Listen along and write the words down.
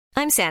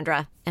I'm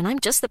Sandra, and I'm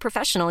just the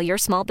professional your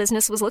small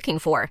business was looking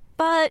for.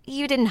 But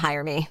you didn't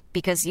hire me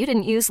because you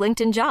didn't use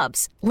LinkedIn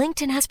Jobs.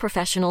 LinkedIn has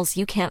professionals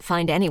you can't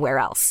find anywhere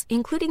else,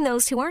 including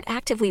those who aren't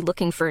actively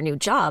looking for a new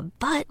job,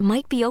 but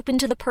might be open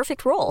to the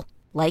perfect role,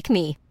 like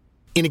me.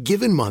 In a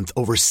given month,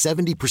 over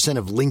 70%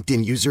 of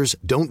LinkedIn users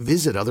don't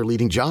visit other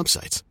leading job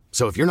sites.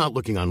 So if you're not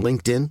looking on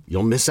LinkedIn,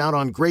 you'll miss out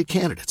on great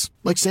candidates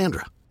like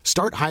Sandra.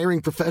 Start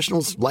hiring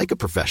professionals like a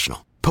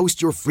professional.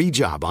 Post your free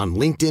job on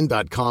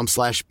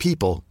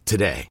linkedin.com/people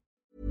today.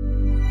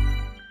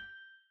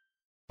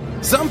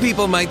 Some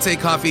people might say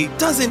coffee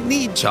doesn't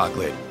need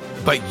chocolate,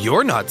 but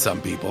you're not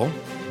some people.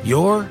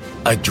 You're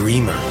a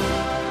dreamer.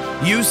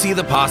 You see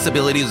the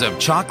possibilities of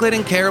chocolate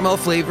and caramel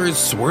flavors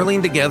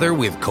swirling together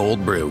with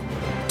cold brew,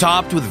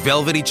 topped with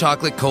velvety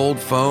chocolate cold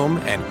foam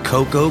and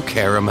cocoa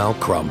caramel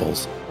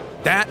crumbles.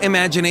 That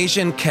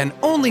imagination can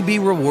only be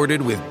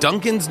rewarded with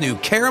Dunkin's new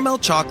caramel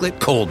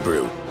chocolate cold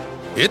brew.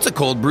 It's a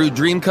cold brew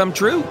dream come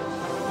true.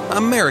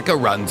 America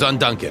runs on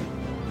Dunkin'.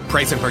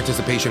 Price and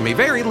participation may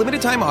vary.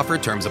 Limited time offer.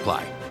 Terms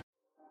apply.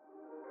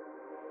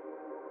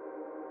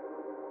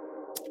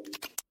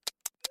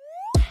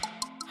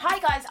 Hi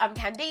guys, I'm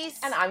Candice.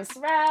 And I'm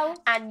Sorrel.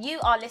 And you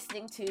are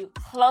listening to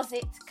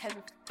Closet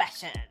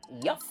Confessions.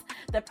 Yup.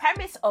 The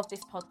premise of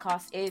this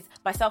podcast is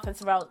myself and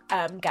Sorrel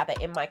gather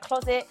in my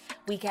closet.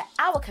 We get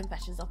our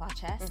confessions off our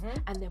chest,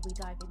 and then we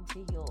dive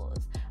into yours.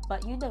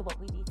 But you know what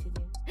we need to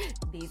do.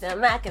 These are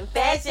my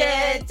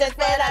confessions. Just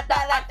when I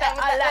thought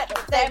I like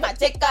to say my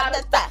chick on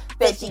the spot,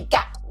 but she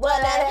got one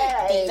of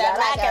them. These are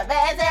my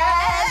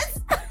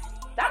confessions.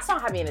 That song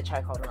had me in a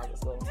chokehold when I was at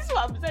school. This is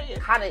what I'm saying.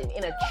 Had it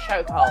in a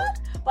chokehold.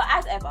 But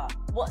as ever,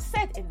 what's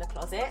said in the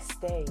closet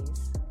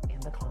Stays in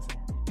the closet.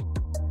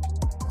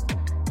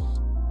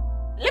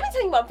 Let me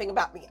tell you one thing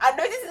about me. I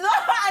know this is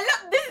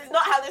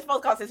not how this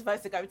podcast is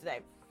supposed to go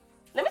today.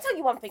 Let me tell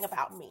you one thing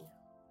about me.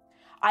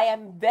 I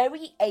am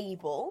very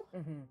able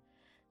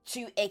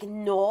to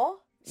ignore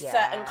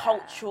certain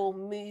cultural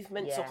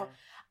movements. Yeah.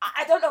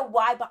 I don't know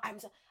why, but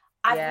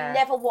I've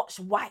never watched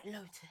White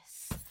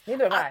Lotus.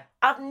 Neither have I.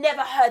 I've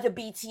never heard of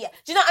BTS.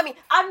 Do you know what I mean?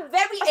 I'm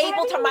very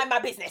able to mind my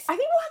business. I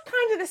think we're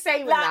kind of the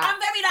same in Like, that. I'm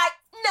very like,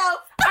 no.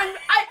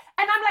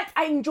 I'm like,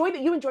 I enjoy it,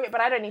 you enjoy it, but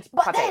I don't need to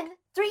But partake. then,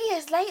 3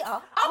 years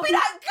later, I'll be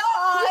like,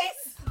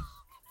 guys.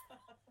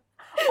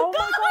 Oh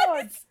my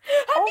God.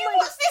 Have you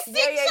watched this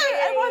sick show?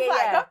 Everyone's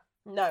like, huh?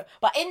 No.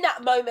 But in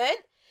that moment,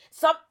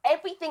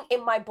 everything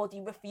in my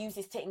body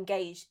refuses to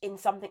engage in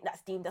something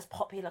that's deemed as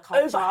popular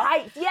culture.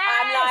 Overhyped, yes!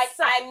 I'm like,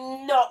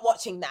 I'm not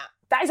watching that.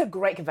 That is a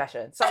great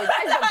confession. So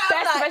that is the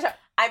best confession.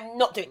 I'm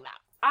not doing that.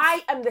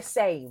 I am the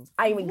same.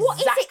 I am exactly. What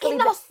is it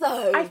in us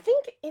though? I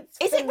think it's.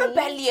 Is it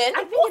rebellion?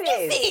 I think What it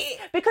is is. it?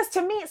 Because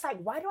to me, it's like,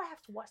 why do I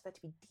have to watch that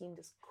to be deemed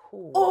as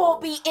cool? Or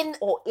be in.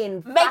 Or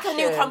in. Make a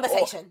new fashion,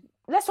 conversation.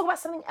 Let's talk about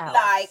something else.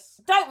 Like,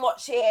 don't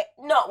watch it.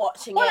 Not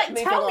watching or it. like,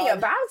 moving tell me on.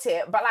 about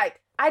it. But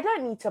like, I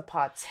don't need to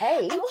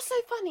partake. And what's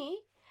so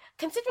funny,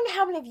 considering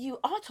how many of you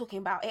are talking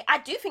about it, I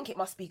do think it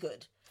must be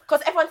good.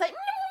 Because everyone's like,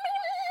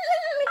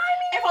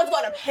 everyone's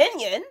got an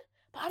opinion.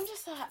 But I'm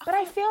just like... But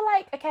I feel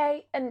like,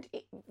 okay, and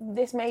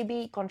this may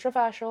be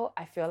controversial,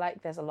 I feel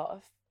like there's a lot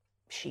of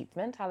sheep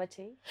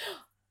mentality.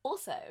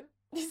 Also,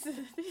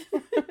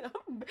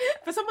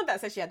 for someone that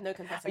says she had no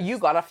confessions... You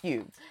got a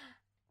few.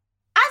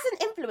 As an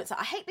influencer,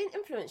 I hate being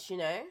influenced, you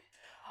know?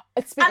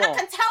 And I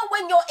can tell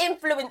when you're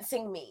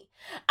influencing me.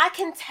 I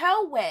can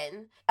tell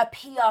when a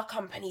PR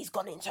company's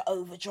gone into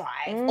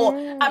overdrive. Or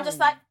I'm just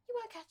like, you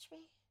won't catch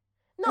me.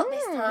 Not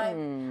this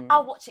time.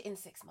 I'll watch it in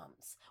 6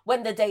 months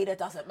when the data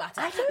doesn't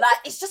matter.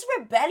 It's just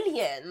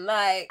rebellion.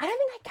 Like, I don't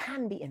think I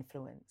can be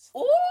influenced.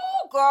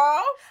 Ooh,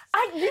 girl.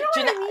 You know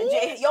what I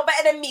mean? You're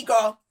better than me,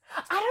 girl.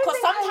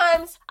 Because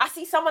sometimes I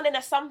see someone in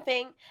a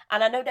something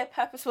and I know their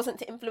purpose wasn't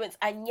to influence,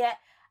 and yet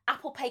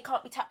Apple Pay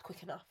can't be tapped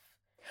quick enough.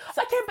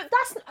 So,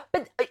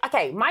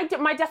 okay,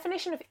 my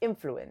definition of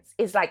influence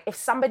is like if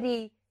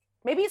somebody,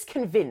 maybe it's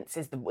convince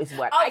is the word.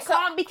 I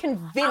can't be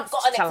convinced I've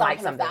got an to like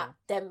example something. of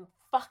that. Them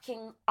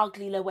fucking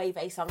ugly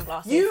Loewe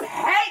sunglasses. You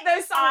hate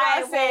those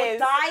sunglasses. I will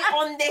die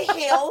on the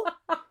hill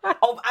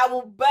of I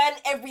will burn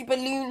every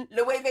balloon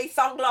Loewe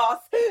sunglass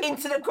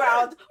into the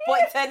ground for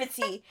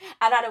eternity.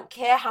 And I don't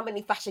care how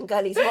many fashion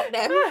girlies rock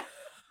them.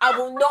 I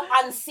will not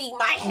unsee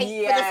my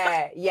hate for this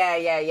fashion.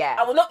 Yeah.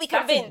 I will not be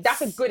convinced.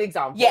 That's a good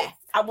example. Yeah.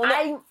 I will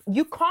not.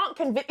 You can't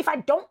convince. If I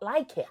don't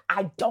like it,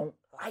 I don't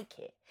like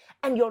it.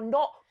 And you're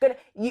not gonna.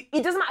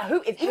 It doesn't matter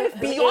who it is. Even if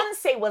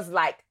Beyonce was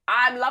like,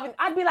 "I'm loving,"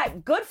 I'd be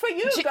like, "Good for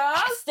you, girl."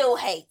 I still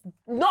hate.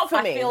 Not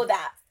for me. I feel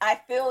that. I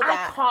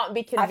can't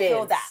be convinced. I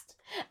feel that.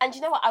 And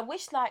you know what? I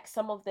wish like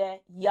some of the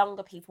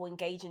younger people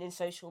engaging in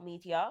social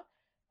media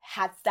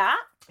had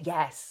that.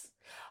 Yes.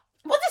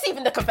 What's this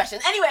even the confession?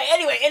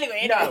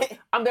 Anyway. No,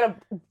 I'm gonna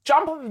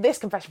jump off of this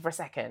confession for a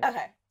second.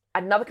 Okay.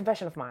 Another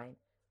confession of mine.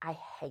 I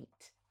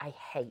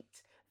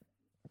hate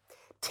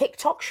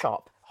TikTok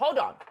shop. Hold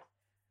on.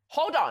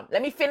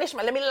 Let me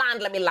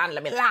land.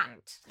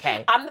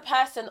 Okay. I'm the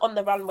person on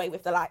the runway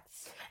with the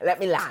lights. Let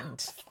me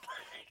land.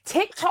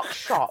 TikTok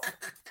shop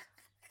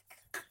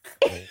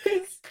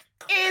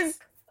is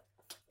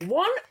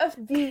one of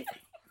the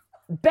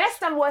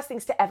best and worst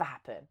things to ever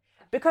happen.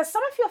 Because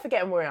some of you are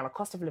forgetting we're on a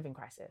cost of living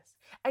crisis.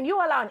 And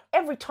you're allowing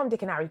every Tom,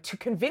 Dick and Harry to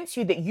convince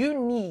you that you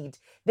need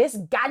this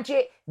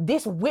gadget,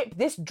 this whip,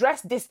 this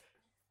dress, this...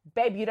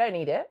 Babe, you don't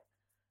need it.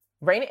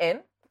 Rein it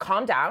in.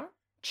 Calm down.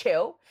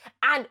 Chill.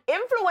 And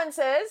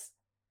influencers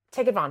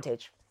take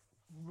advantage.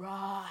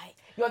 Right.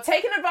 You're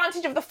taking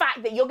advantage of the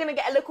fact that you're going to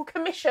get a little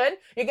commission.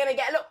 You're going to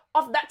get a little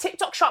off that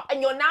TikTok shop.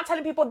 And you're now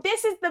telling people,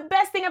 this is the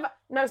best thing ever.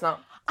 No, it's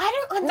not.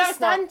 I don't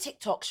understand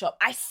TikTok shop.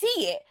 I see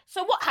it.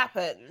 So what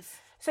happens?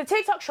 So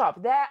TikTok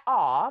shop,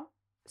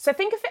 so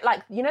think of it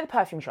like, you know the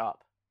perfume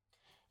shop?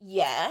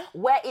 Yeah.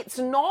 Where it's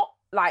not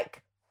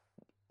like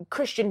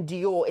Christian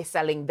Dior is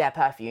selling their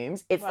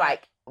perfumes. It's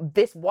like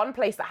this one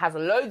place that has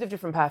loads of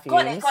different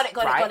perfumes. Got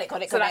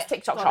it. So that's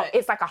TikTok shop.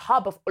 It's like a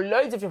hub of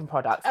loads of different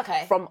products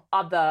from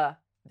other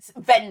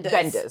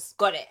vendors.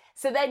 Got it.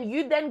 So then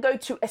you then go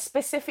to a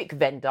specific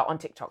vendor on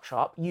TikTok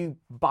shop, you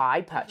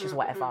buy, purchase,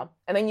 whatever,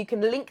 and then you can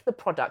link the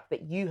product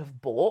that you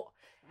have bought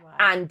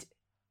and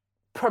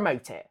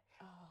promote it.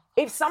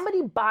 If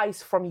somebody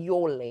buys from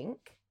your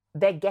link,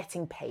 they're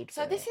getting paid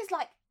for it. So this is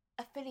like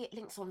affiliate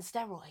links on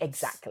steroids.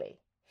 Exactly.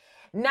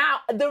 Now,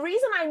 the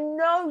reason I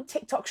know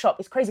TikTok shop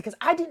is crazy because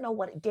I didn't know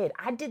what it did.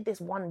 I did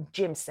this one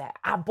gym set.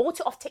 I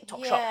bought it off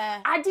TikTok shop.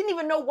 I didn't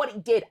even know what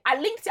it did.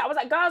 I linked it. I was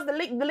like, girls,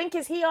 the link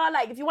is here.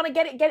 Like, if you want to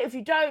get it, get it. If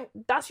you don't,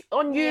 that's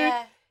on you.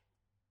 Yeah.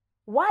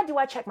 Why do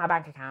I check my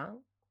bank account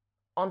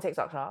on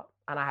TikTok shop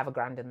and I have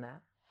 $1,000 in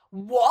there?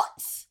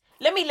 What?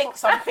 Let me link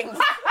something.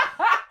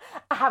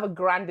 I have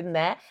 $1,000 in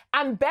there.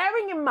 And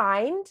bearing in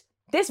mind,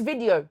 this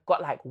video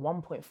got like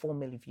 1.4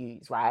 million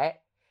views, right?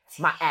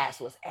 My ass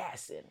was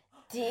assing.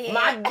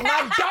 My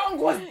dong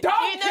was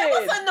donkey. You know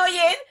what's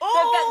annoying?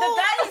 The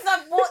girlies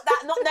have bought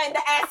that not knowing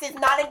the ass is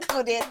not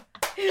included.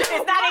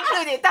 It's not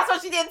included. That's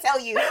what she didn't tell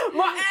you. The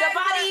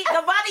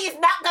body is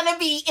not gonna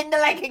be in the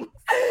leggings.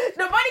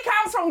 The body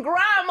comes from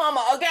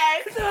grandmama,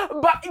 okay?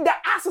 But the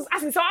ass was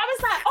assing. So I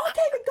was like,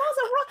 okay, the girls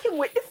are rocking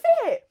with the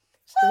fit.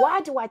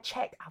 Why do I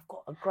check? I've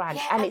got $1,000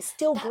 and it's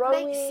still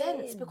growing. That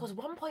makes sense because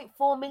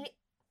 1.4 million.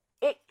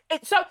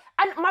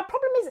 And my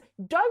problem is,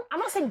 I'm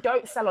not saying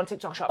don't sell on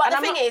TikTok shop. But the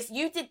thing is,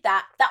 you did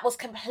that was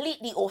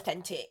completely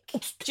authentic. Do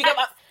you get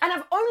what? And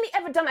I've only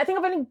ever done, I think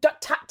I've only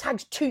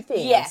tagged 2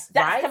 things. Yes,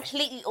 that's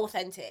completely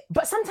authentic.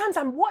 But sometimes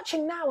I'm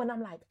watching now and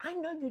I'm like, I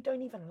know you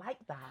don't even like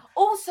that.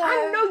 Also,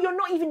 I know you're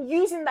not even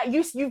using that.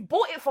 You've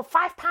bought it for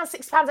 £5,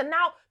 £6, and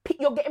now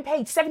you're getting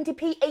paid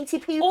 70p,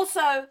 80p.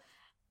 Also,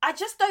 I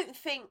just don't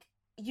think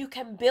you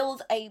can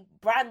build a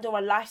brand or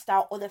a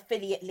lifestyle on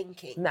affiliate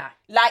linking. Nah.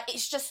 Like,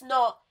 it's just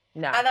not.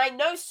 No. And I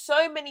know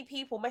so many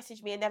people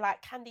message me and they're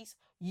like, Candice,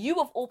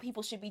 you of all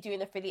people should be doing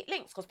affiliate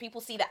links because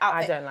people see the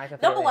outfit. I don't like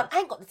affiliate Number one, links. I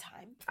ain't got the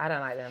time. I don't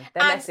like them.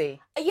 They're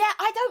messy. Yeah,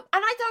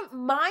 I don't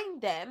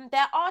mind them.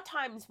 There are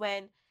times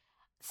when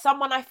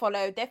someone I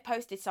follow, they've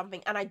posted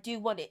something and I do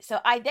want it. So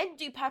I then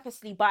do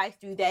purposely buy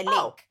through their link.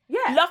 Oh,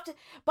 yeah. Love to,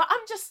 but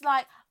I'm just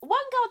like,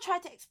 one girl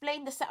tried to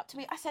explain the setup to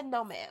me. I said,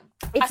 no, ma'am.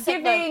 It's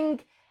giving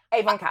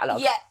Avon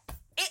catalogue. Yeah.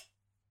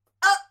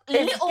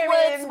 Little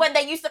Woods when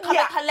they used to come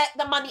and collect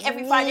the money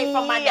every Friday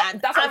from my nan.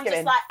 That's what I'm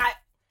just like,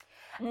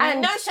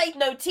 and no shade,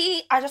 no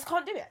tea. I just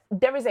can't do it.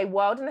 There is a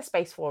world and a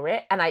space for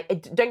it. And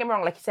don't get me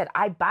wrong, like you said,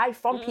 I buy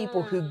from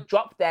people who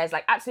drop theirs.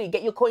 Like, absolutely,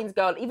 get your coins,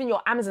 girl. Even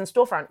your Amazon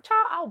storefront.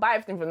 Child, I'll buy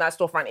everything from that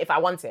storefront if I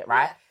want it,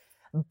 right?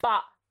 Yeah.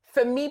 But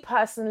for me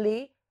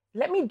personally,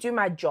 let me do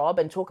my job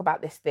and talk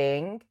about this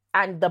thing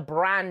and the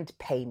brand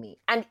pay me.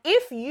 And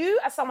if you,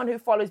 as someone who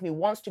follows me,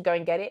 wants to go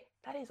and get it,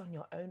 that is on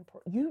your own.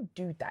 You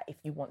do that if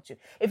you want to.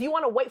 If you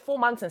want to wait 4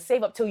 months and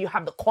save up till you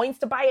have the coins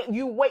to buy it,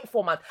 you wait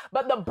 4 months.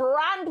 But the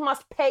brand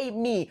must pay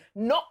me.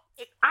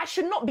 I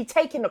should not be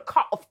taking a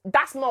cut off.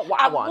 That's not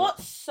what I want.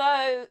 What's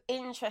so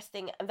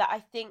interesting that I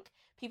think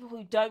people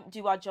who don't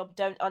do our job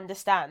don't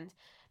understand,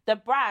 the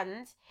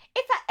brand,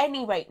 if at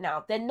any rate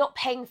now, they're not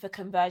paying for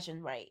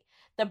conversion rate.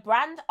 The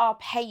brand are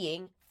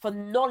paying for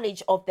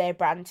knowledge of their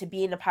brand to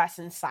be in a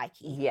person's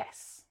psyche.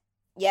 Yes.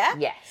 Yeah?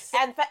 Yes.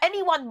 And for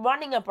anyone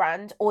running a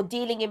brand or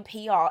dealing in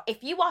PR,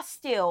 if you are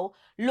still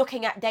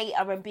looking at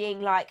data and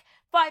being like,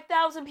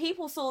 5,000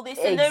 people saw this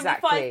and only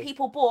 5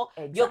 people bought,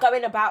 you're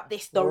going about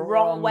this the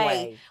wrong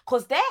way.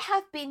 Because there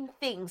have been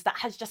things that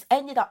has just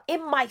ended up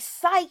in my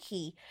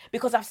psyche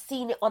because I've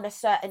seen it on a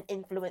certain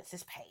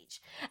influencer's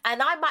page. And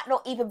I might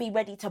not even be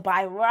ready to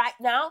buy right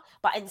now,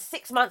 but in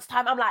 6 months'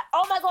 time, I'm like,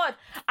 oh my God,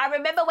 I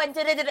remember when...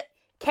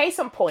 Case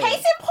in point.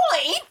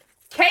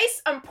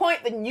 Case in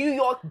point, the New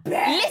York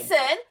bag.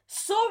 Listen,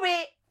 saw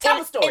it Tell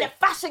the story. In a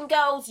fashion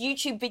girl's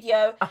YouTube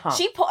video.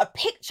 She put a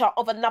picture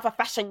of another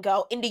fashion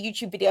girl in the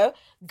YouTube video.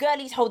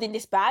 Girlie's holding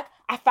this bag.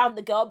 I found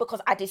the girl because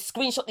I did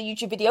screenshot the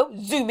YouTube video,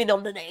 zoom in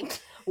on the name,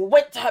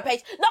 went to her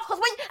page. No, because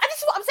and this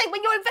is what I'm saying,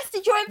 when you're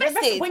invested, you're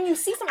invested. When you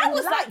see something I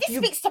was like, this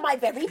speaks to my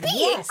very being.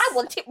 Yes. I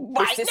want it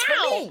right this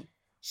now. For me.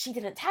 She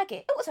didn't tag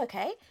it. It was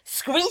okay.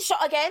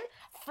 Screenshot again.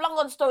 Flung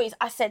on stories.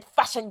 I said,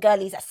 fashion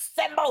girlies,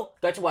 assemble.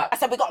 Go to work. I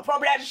said, we got a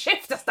problem.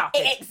 Shift the stuff.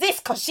 It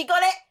exists because she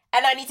got it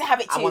and I need to have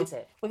it too. I want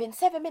it. Within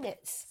 7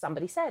 minutes.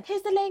 Somebody said.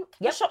 Here's the link.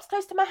 Yep. The shop's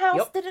close to my house.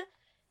 Yep. Da-da.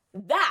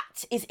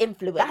 That is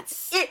influence.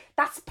 That's it.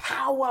 That's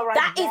power right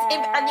That there. is,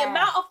 and the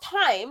amount of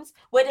times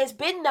where there's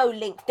been no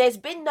link, there's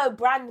been no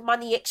brand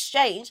money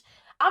exchange,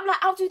 I'm like,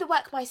 I'll do the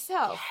work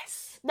myself.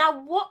 Yes. Now,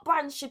 what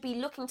brands should be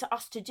looking to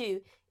us to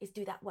do is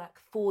do that work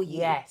for you.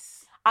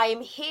 Yes. I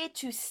am here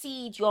to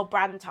seed your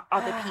brand to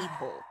other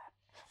people.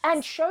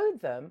 And show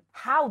them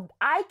how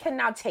I can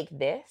now take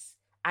this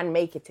and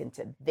make it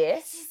into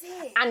this This is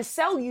it. and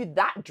sell you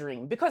that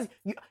dream. Because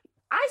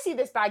I see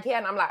this bag here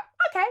and I'm like,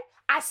 okay.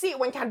 I see it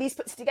when Candice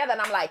puts it together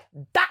and I'm like,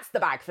 that's the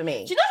bag for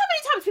me. Do you know how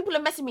many times people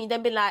have messaged me and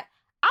then been like,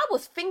 I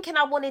was thinking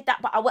I wanted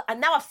that, but and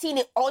now I've seen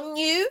it on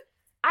you.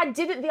 I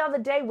did it the other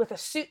day with a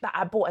suit that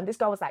I bought and this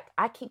girl was like,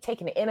 I keep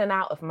taking it in and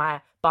out of my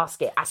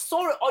basket. I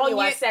saw it on you.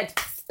 I said,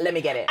 let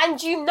me get it.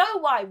 And you know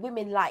why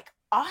women like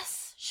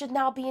us should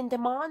now be in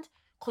demand?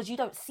 Because you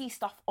don't see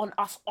stuff on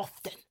us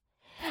often.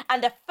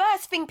 And the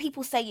first thing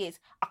people say is,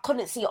 I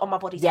couldn't see it on my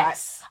body type.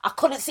 Yes. I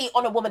couldn't see it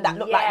on a woman that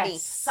looked like me.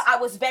 Yes. So I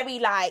was very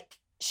like,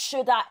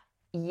 should I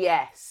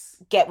Yes.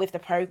 get with the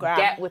program?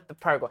 Get with the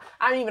program.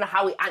 I don't even know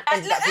how we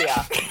ended up here.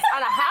 I don't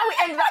know how we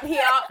ended up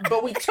here,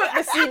 but we took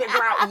the scenic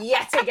route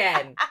yet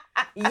again.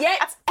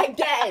 Yet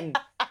again.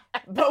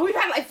 But we've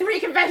had like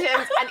 3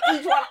 confessions and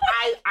each one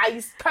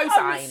I co-signed.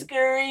 I'm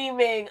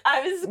screaming.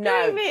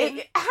 No,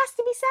 it has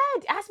to be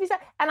said. It has to be said.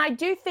 And I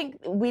do think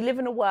we live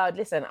in a world,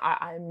 listen,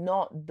 I'm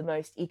not the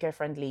most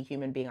eco-friendly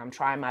human being. I'm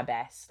trying my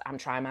best.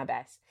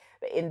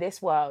 But in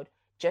this world,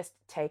 just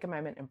take a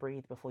moment and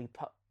breathe before you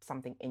put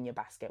something in your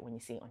basket when you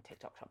see it on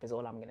TikTok Shop is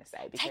all I'm going to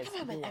say. Take a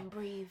moment and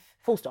breathe.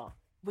 Full stop.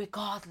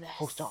 Regardless.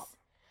 Full stop.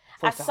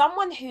 As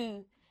someone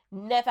who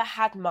never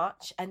had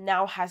much and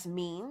now has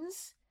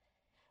means,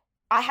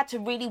 I had to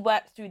really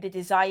work through the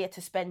desire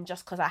to spend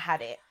just because I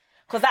had it.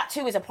 Because that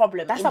too is a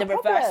problem in the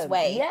reverse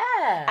way.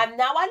 Yeah. And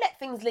now I let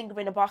things linger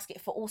in a basket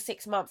for all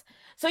 6 months.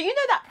 So you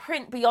know that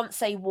print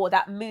Beyonce wore,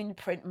 that moon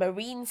print,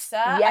 Marine Sir?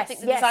 I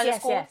think the designer's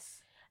called. Yes.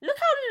 Look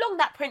how long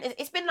that print is.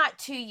 It's been like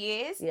 2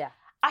 years. Yeah.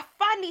 I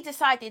finally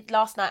decided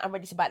last night I'm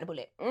ready to bite the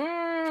bullet.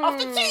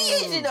 After 2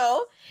 years, you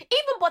know.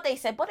 Even Bode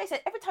said,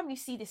 every time you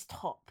see this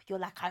top, you're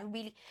like,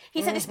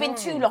 he said, it's been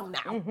too long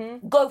now.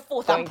 Go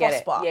forth and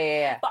prosper.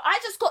 Yeah. But I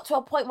just got to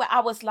a point where I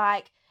was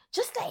like,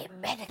 just let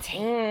him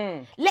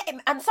meditate. Let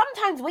him. And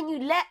sometimes when you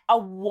let a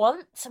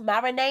want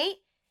marinate,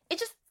 it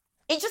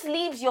just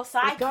leaves your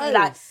psyche.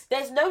 Like,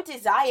 there's no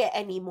desire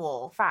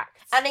anymore. Facts.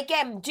 And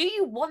again, do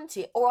you want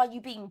it or are you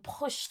being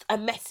pushed a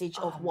message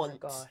of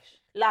want? Oh my gosh.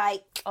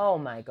 Like, oh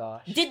my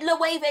gosh. Did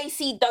Loewe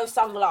see those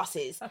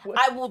sunglasses?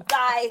 I will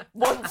die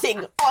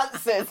wanting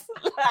answers.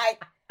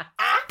 Like,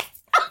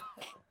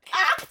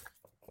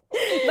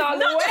 No, not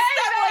the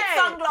steroid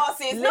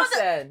sunglasses.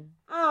 Listen.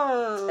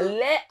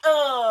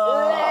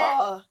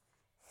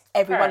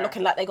 Everyone Her.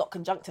 looking like they got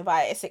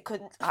conjunctivitis. It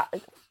couldn't.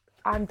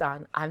 I'm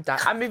done. I'm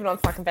moving on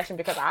to my confession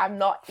because I'm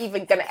not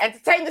even going to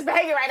entertain this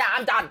behavior right now.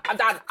 I'm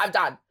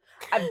done.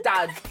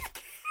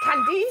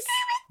 Candice,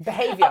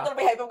 behavior.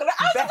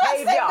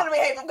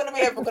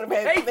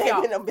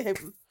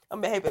 I'm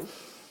behaving.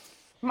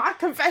 My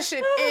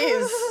confession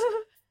is...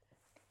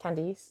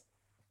 Candice,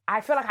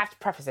 I feel like I have to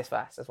preface this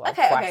first as well.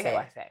 Okay, before okay, I say okay.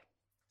 what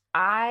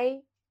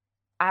I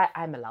say.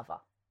 I'm a lover.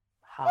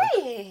 Hug.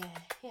 Yeah.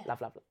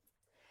 Love.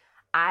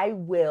 I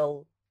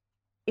will...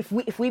 If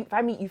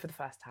I meet you for the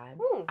first time,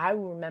 I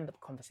will remember the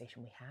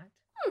conversation we had.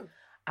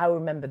 I will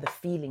remember the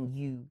feeling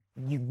you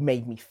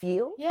made me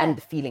feel and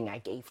the feeling I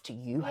gave to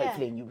you,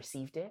 hopefully, and you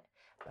received it.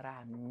 But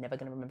I'm never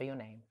going to remember your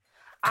name.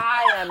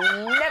 I am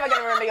never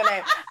going to remember your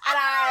name.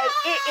 And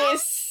it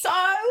is so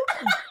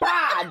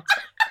bad.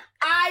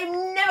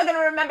 I'm never going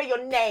to remember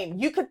your name.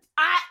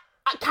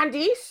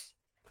 Candice,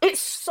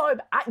 it's so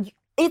bad.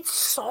 It's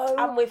so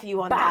I'm with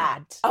you on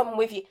bad. that. I'm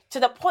with you. To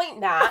the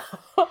point that,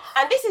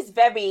 and this is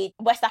very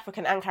West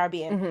African and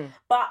Caribbean,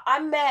 but I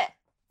met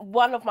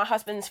one of my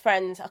husband's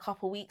friends a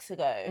couple weeks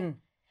ago. And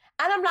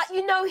I'm like,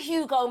 you know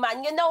Hugo,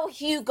 man. You know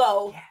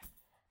Hugo. Yeah.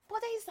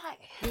 But he's like,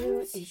 who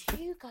is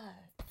Hugo?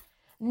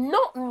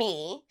 Not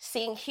me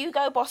seeing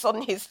Hugo Boss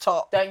on his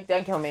top.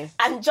 Don't kill me.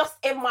 And just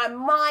in my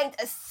mind,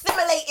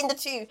 assimilating the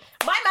two.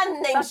 My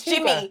man name's That's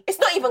Jimmy. Hugo. It's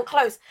not even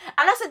close.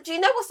 And I said, do you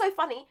know what's so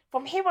funny?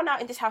 From here on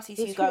out in this house, he's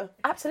Hugo.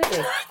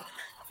 Absolutely.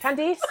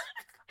 Candice,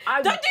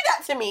 Don't do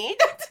that to me.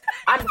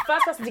 I'm the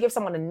first person to give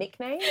someone a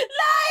nickname.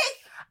 Like,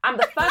 I'm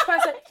the first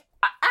person.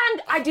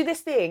 And I do this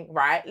thing,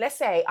 right? Let's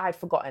say I'd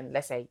forgotten,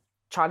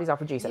 Charlie's our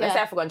producer. Let's say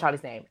I've forgotten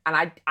Charlie's name. And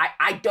I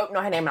don't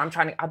know her name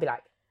and I'll be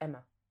like,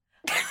 Emma,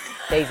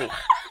 Daisy,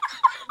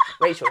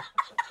 Rachel.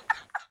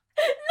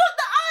 not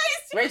the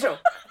eyes. Rachel.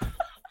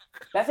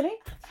 Bethany?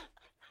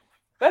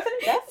 Beth?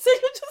 So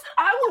you just...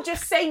 I will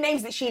just say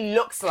names that she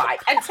looks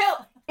like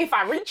until if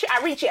I reach it.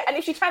 And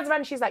if she turns around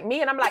and she's like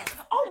me and I'm like,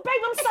 oh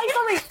babe, I'm so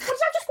sorry. What did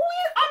I just call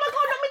you? Oh my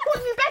God, let me call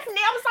you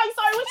Bethany. I'm so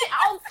sorry. What's it?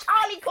 Oh,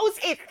 Charlie calls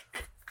it.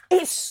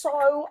 It's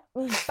so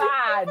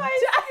bad.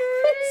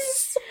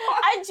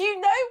 And do you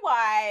know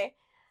why?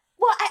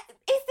 Well,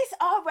 is this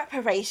our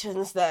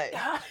reparations though?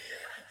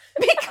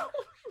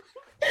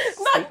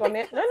 Speak on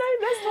it. No,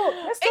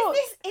 let's talk.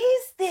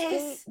 Is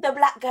this the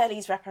black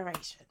girlies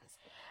reparations?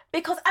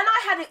 Because, and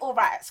I had it all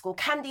right at school.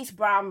 Candice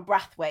Brown,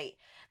 Brathwaite.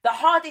 The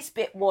hardest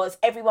bit was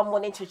everyone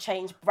wanting to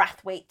change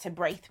Brathwaite to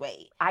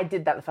Braithwaite. I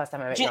did that the first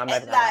time I met you. I'm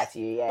never gonna like, lie to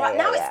you. Yeah, but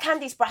yeah, now yeah. it's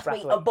Candice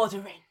Brathwaite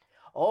Aboderin.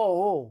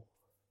 Oh.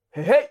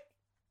 Hey.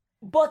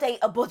 Bode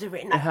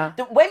Aboderin.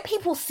 Like, when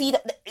people see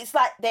that, it's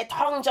like their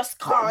tongue just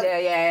can't.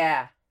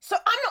 Yeah. So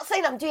I'm not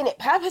saying I'm doing it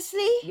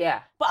purposely.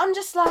 Yeah. But I'm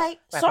just like,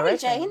 sorry,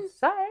 Jane.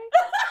 Sorry.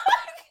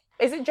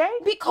 Is it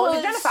Jane? Because... Or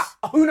is it Jennifer?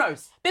 Who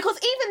knows? Because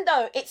even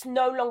though it's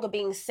no longer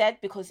being said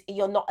because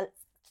you're not,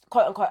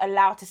 quote unquote,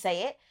 allowed to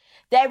say it,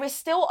 there is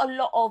still a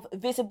lot of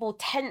visible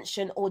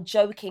tension or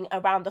joking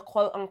around the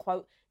quote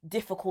unquote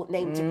difficult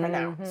name to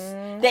pronounce.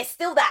 There's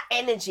still that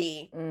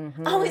energy.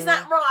 Oh, is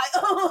that right?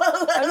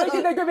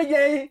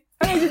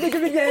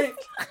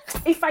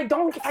 If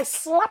I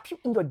slap you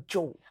in your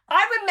jaw.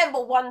 I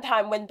remember one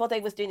time when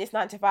Bode was doing this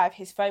 9 to 5,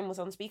 his phone was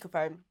on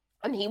speakerphone.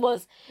 And he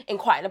was in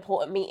quite an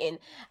important meeting.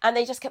 And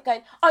they just kept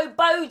going, oh,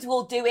 Bode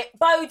will do it.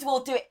 Bode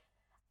will do it.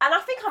 And I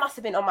think I must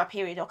have been on my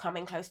period or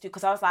coming close to,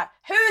 because I was like,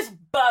 who's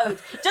Bode?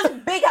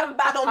 Just big and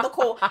bad on the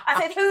call.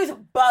 I said, who's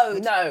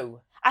Bode?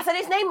 No. I said,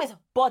 his name is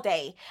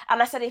Bode.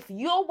 And I said, if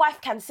your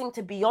wife can sing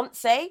to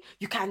Beyonce,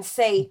 you can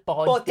say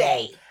Bode.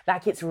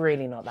 Like, it's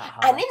really not that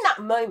hard. And in that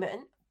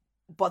moment,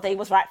 Bode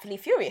was rightfully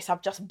furious.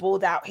 I've just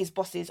bawled out his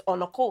bosses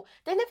on a call.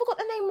 They never got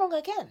the name wrong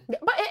again.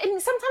 But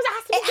sometimes it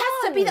has to be It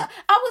has to be that.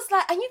 I was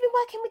like, and you've been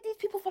working with these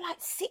people for like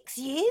 6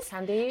 years?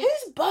 Candice.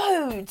 Who's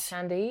Bode?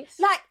 Candice.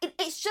 Like,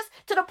 it's just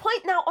to the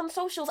point now on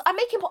socials, I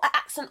make him put an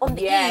accent on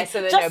the E.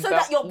 So just so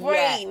that your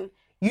brain...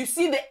 Yeah. You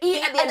see the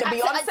E at the end of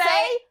accent,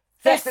 Beyonce?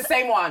 That's the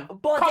same one.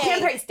 Bode. Copy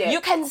and paste it.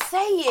 You can say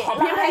it.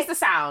 Copy and paste the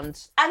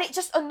sound. And it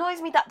just annoys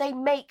me that they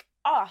make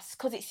us,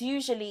 because it's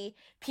usually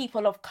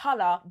people of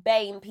colour,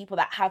 BAME, people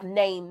that have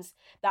names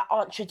that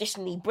aren't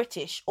traditionally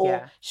British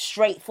or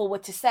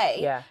straightforward to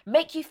say,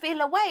 make you feel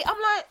away. I'm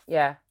like,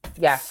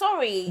 yeah.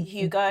 Sorry,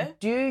 Hugo.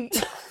 Do you...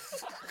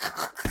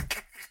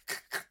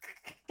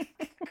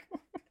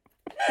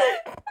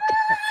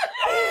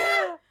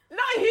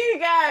 Not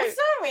Hugo.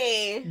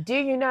 Sorry. Do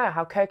you know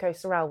how Coco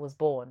Sorrell was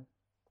born?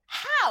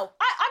 How?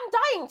 I'm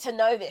dying to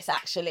know this,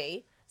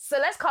 actually. So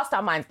let's cast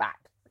our minds back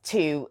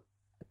to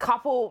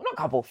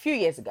a few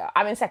years ago.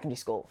 I'm in secondary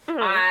school.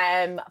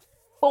 I'm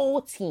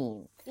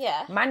 14.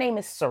 Yeah. My name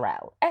is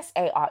Sorrell.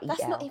 Sarel.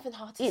 That's not even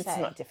hard to say. It's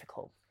not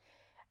difficult.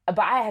 But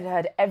I had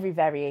heard every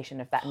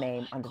variation of that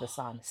name under the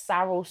sun.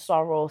 Sarel,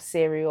 Sorrel,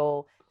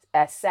 Cereal,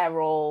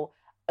 Serral.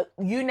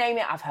 You name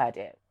it, I've heard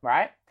it,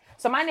 right?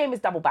 So my name is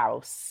Double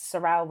Barrel,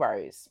 Sorrel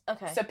Rose.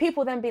 Okay. So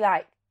people then be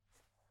like,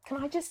 can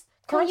I just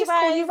call you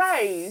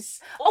Rose?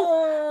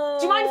 Oh,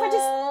 do you mind if I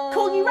just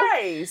call you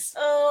Rose?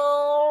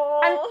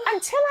 Oh. And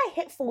until I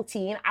hit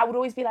 14, I would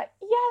always be like,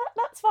 yeah,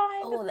 that's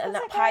fine. Oh, and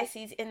that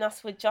Pisces in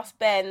us would just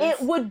bend. It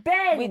would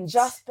bend. We'd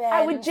just bend.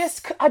 I'd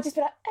just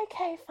be like,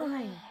 okay,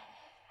 fine.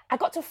 I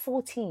got to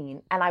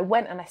 14 and I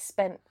went and I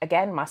spent,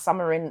 again, my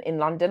summer in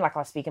London, like I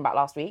was speaking about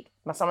last week,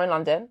 my summer in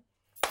London,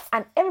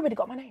 and everybody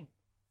got my name.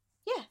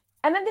 Yeah.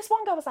 And then this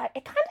one girl was like,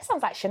 it kind of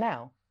sounds like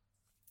Chanel.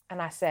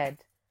 And I said,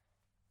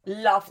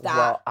 love that.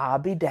 Well, I'll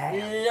be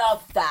there.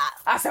 Love that.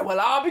 I said, well,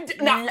 I'll be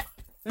there. Now,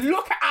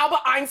 look at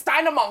Albert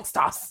Einstein amongst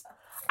us.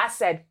 I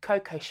said,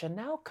 Coco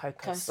Chanel,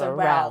 Coco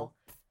Sorrell.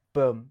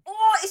 Boom.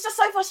 Oh, it's just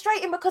so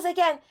frustrating because,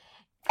 again,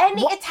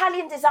 any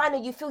Italian designer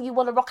you feel you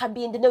want to rock and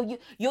be in the know,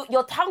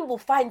 your tongue will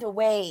find a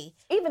way.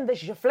 Even the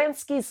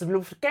Lufkenskis,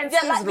 you'll find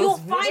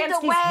a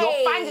way.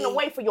 You're finding a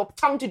way for your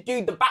tongue to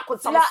do the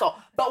backward somersault.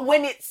 But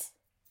when it's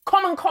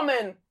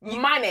common,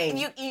 my name.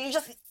 You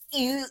just...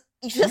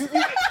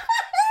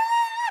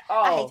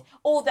 I hate,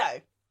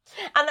 although,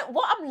 and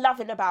what I'm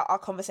loving about our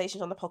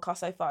conversations on the podcast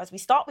so far is we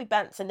start with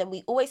bants and then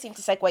we always seem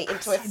to segue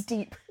into it.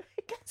 Deep.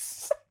 It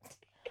gets so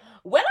deep.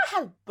 When I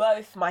had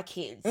both my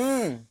kids,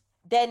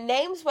 their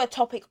names were a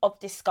topic of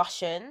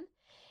discussion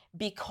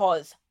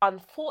because,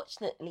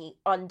 unfortunately,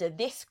 under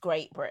this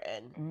Great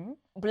Britain,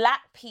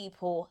 Black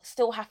people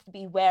still have to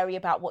be wary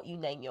about what you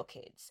name your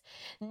kids.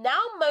 Now,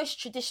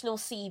 most traditional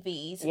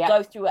CVs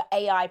go through an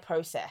AI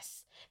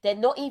process. They're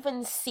not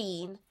even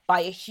seen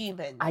by a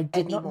human I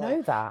did anymore. not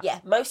know that. Yeah,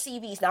 most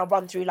CVs now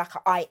run through like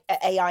an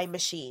AI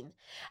machine.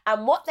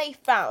 And what they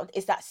found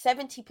is that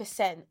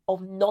 70%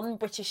 of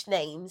non-British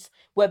names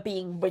were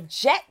being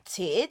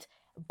rejected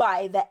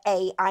by the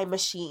AI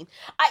machine.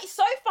 It's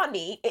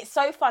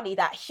so funny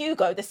that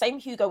Hugo, the same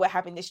Hugo we're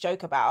having this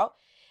joke about,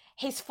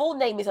 his full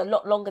name is a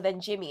lot longer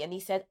than Jimmy. And he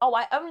said,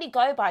 I only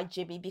go by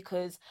Jimmy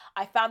because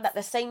I found that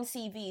the same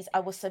CVs I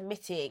was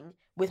submitting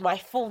with my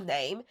full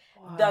name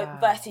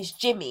versus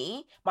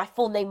Jimmy, my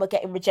full name were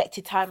getting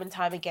rejected time and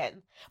time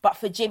again. But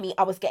for Jimmy,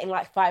 I was getting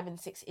like 5 and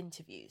 6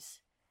 interviews.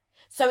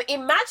 So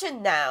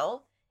imagine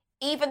now,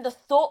 even the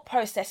thought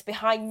process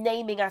behind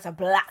naming as a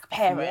Black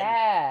parent.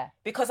 Yeah.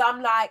 Because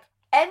I'm like,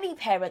 any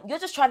parent, you're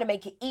just trying to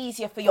make it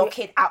easier for your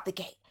kid out the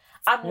gate.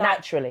 I'm like,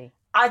 naturally.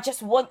 I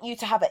just want you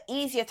to have an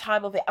easier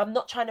time of it. I'm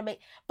not trying to make...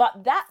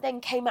 But that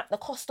then came at the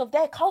cost of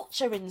their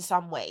culture in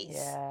some ways.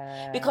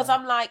 Yeah. Because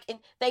I'm like,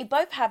 they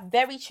both have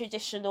very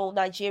traditional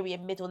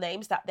Nigerian middle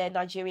names that their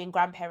Nigerian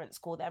grandparents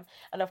call them.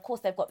 And of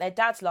course, they've got their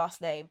dad's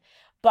last name.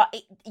 But,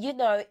 it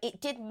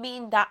did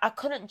mean that I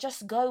couldn't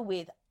just go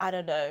with, I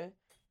don't know,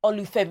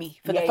 Olufemi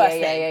for the first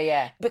name.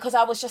 Yeah. Because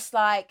I was just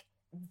like,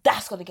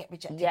 that's going to get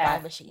rejected by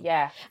a machine.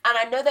 Yeah. And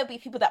I know there'll be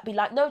people that be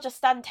like, no, just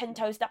stand 10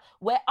 toes down.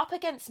 We're up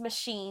against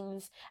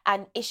machines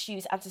and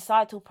issues and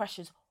societal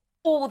pressures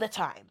all the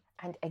time.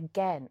 And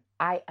again,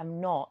 I am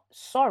not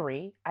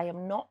being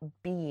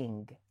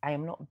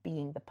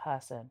the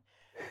person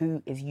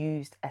who is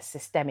used as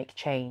systemic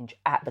change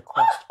at the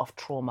cost of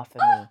trauma for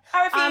me.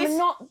 I refuse.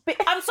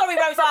 I'm sorry,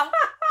 Rosa. I'm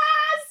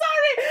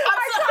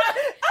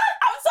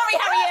sorry,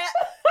 Harriet.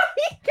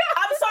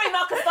 I'm sorry,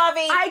 Marcus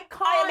Garvey. I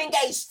am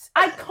engaged.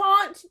 I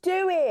can't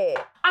do it.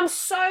 I'm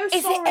so sorry.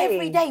 Is it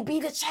every day be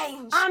the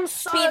change? I'm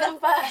so be the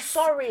first.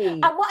 sorry.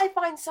 And what I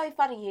find so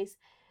funny is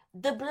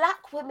the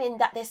black women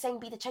that they're saying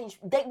be the change,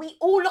 we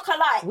all look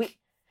alike.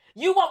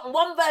 You want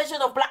one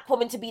version of black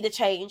women to be the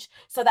change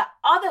so that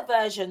other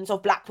versions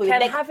of black women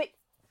can have it.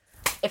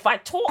 If I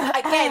talk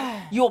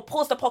again, you'll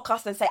pause the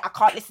podcast and say, I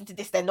can't listen to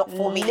this, they're not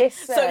for me.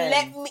 Listen. So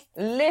let me...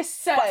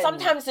 Listen. But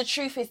sometimes the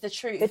truth is the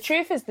truth. The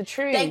truth is the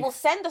truth. They will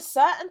send a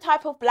certain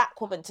type of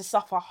black woman to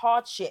suffer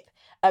hardship,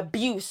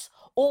 abuse,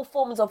 all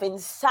forms of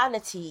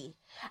insanity.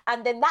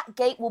 And then that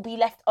gate will be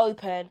left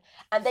open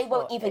and they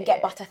won't even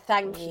get but a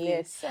thank you.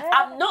 Listen.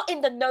 I'm not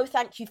in the no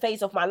thank you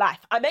phase of my life.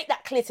 I make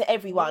that clear to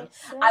everyone.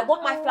 I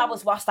want my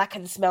flowers whilst I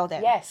can smell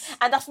them. Yes.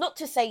 And that's not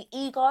to say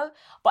ego,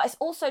 but it's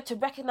also to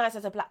recognise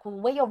as a black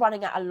woman where you're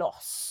running at a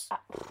loss.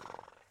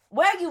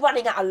 Where are you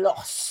running at a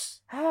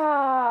loss?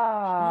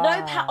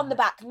 No pat on the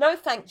back, no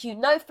thank you,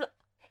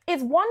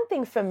 It's one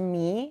thing for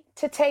me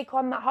to take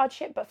on that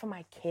hardship, but for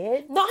my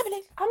kids, not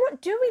happening. I'm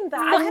not doing that.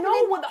 Not I know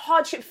happening. what the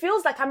hardship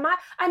feels like. I'm not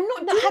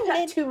doing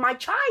happening. that to my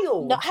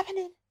child. Not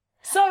happening.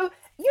 So,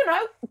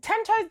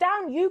 10 toes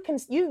down, you can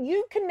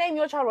name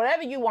your child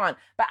whatever you want,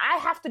 but I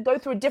have to go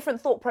through a different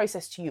thought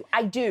process to you.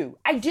 I do.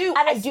 And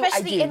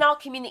especially in our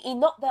community,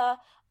 not the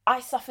I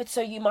suffered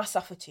so you must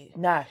suffer too.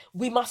 No.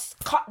 We must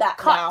cut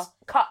that now.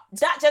 Cut.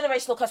 That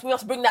generational curse, we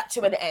must bring that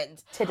to an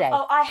end. Today.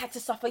 Oh, I had to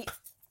suffer.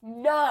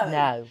 No.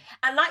 No.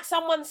 And like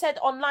someone said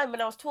online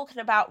when I was talking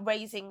about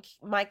raising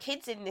my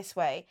kids in this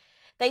way,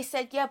 they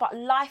said, yeah, but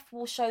life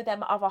will show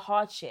them other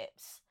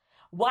hardships.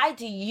 Why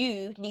do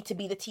you need to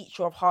be the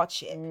teacher of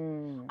hardship?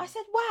 I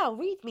said, wow,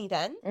 read me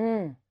then.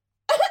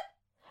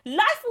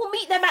 Life will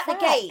meet them at the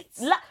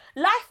gates.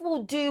 Life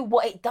will do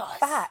what it does.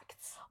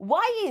 Facts.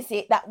 Why is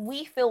it that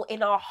we feel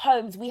in our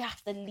homes we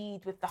have to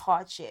lead with the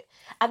hardship?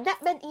 And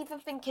that meant even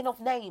thinking of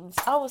names.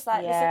 I was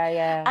like, listen.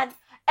 And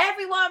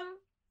everyone,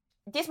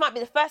 this might be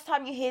the first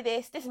time you hear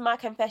this. This is my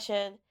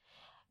confession.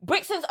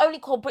 Brixton's only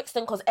called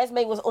Brixton because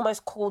Esme was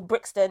almost called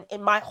Brixton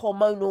in my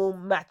hormonal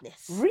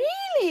madness.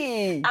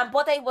 Really? And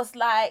Bode was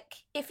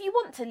like, if you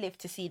want to live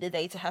to see the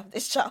day to have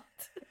this child,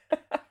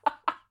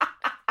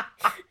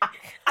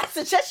 I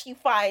suggest you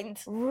find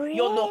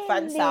your north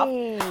and south.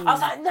 I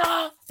was like,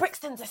 nah,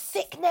 Brixton's a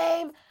sick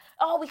name.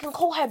 Oh, we can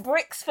call her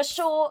Brix for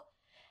short.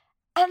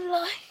 And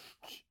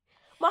like,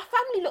 my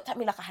family looked at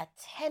me like I had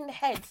 10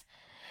 heads.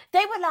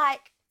 They were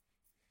like,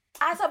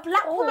 as a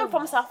black woman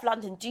from South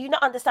London, do you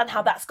not understand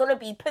how that's going to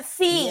be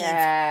perceived?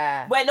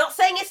 Yeah. We're not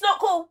saying it's not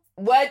cool.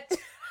 What?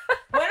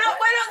 We're not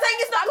saying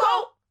it's not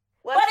cool.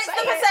 But it's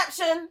the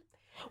perception.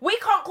 We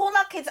can't call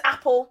our kids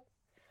Apple.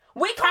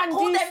 We can't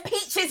call them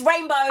Peaches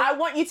Rainbow. I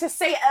want you to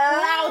say it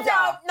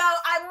louder. No,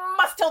 I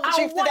must tell the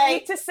truth today. I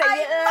want you to say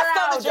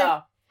it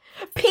louder.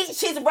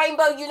 Peaches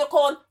Rainbow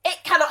Unicorn. It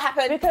cannot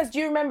happen. Because do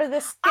you remember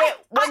the skit?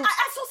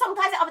 I saw some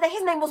guys the other day.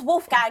 His name was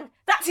Wolfgang.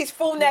 That's his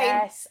full name.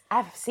 Yes,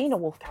 I've seen a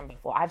Wolfgang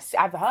before. I've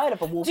heard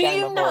of a Wolfgang before.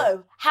 Do you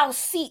know how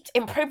seat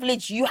in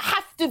privilege you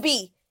have to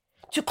be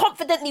to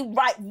confidently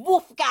write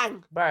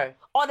Wolfgang, bro,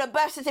 on a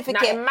birth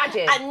certificate? now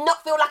imagine, and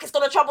not feel like it's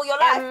going to trouble your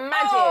life?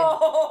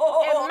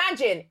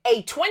 Imagine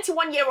a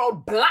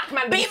 21-year-old black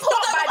man being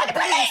stopped by the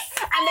police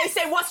and they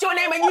say, what's your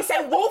name? And you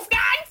say, Wolfgang?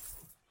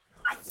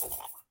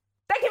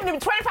 They're giving him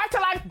 25 to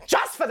life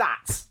just for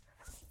that.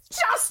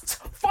 Just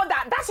for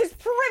that. That's his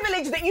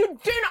privilege that you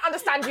do not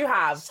understand you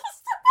have. Just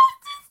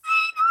about to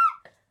say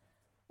that.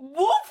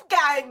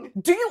 Wolfgang.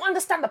 Do you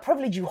understand the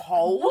privilege you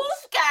hold?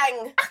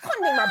 Wolfgang. I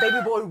can't name my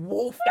baby boy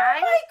Wolfgang.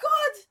 Oh my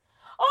God.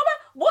 Oh my.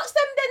 Watch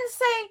them then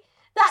say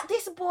that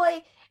this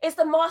boy is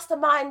the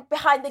mastermind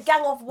behind the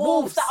gang of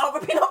wolves that are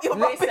ripping up your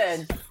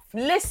rubbish.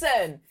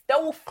 Listen. They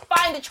will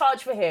find a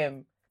charge for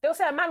him. They'll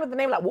say a man with a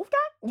name like Wolfgang?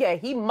 Yeah,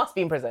 he must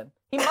be in prison.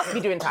 He must be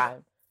doing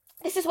time.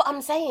 This is what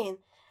I'm saying.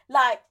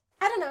 Like,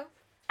 I don't know.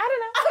 I'm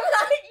like,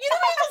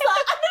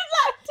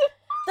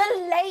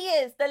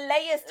 the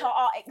layers to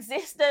our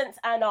existence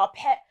and our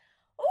pet.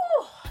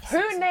 Ooh.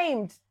 Who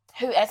named?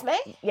 Who, Esme?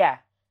 Yeah.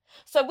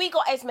 So we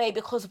got Esme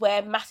because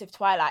we're massive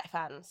Twilight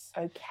fans.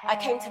 Okay. I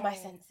came to my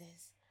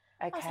senses.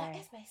 I was like, Okay.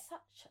 Esme's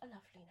such a lovely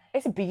name.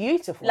 It's a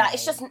beautiful Like,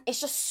 name. it's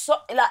just so,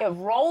 like, It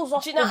rolls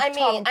off do you know the what I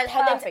mean? tongue And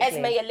her name's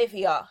perfectly. Esme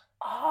Olivia.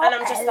 Oh, And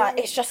I'm just like,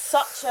 it's just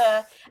such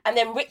a... And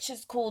then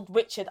Richard's called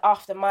Richard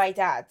after my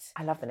dad.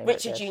 I love the name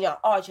Richard Jr.,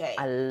 RJ.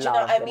 I Do you know love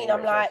what I the mean? name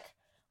I'm Richard. like,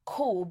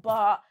 cool,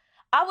 but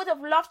I would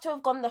have loved to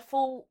have gone the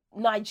full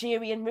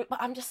Nigerian route,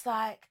 but I'm just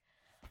like...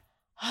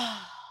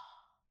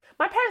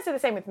 My parents are the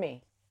same with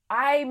me.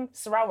 I'm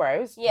Sorrel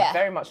Rose, Yeah.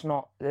 very much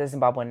not the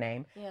Zimbabwean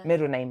name. Yeah.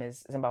 Middle name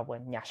is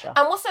Zimbabwean Nyasha.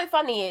 And what's so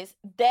funny is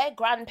their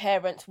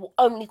grandparents will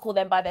only call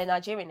them by their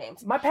Nigerian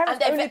names. My parents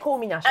and they're only ve- call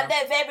me Nyasha. And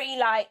they're very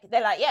like,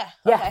 yeah,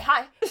 Yeah. okay,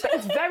 hi. But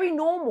it's very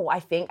normal, I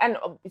think, and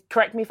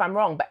correct me if I'm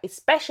wrong, but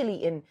especially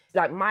in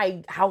like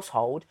my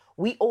household,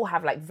 we all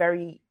have like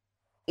very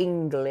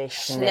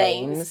English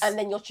names. And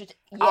then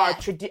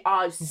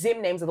Our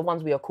Zim names are the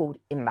ones we are called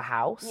in the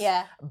house.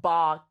 Yeah.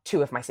 Bar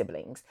 2 of my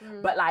siblings.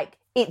 But like,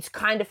 it's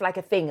kind of like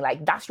a thing,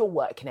 like that's your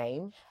work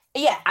name.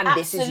 Yeah, And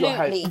absolutely. this is your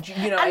home.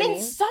 You know what and I in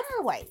mean? some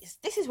ways,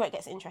 this is where it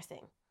gets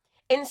interesting.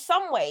 In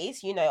some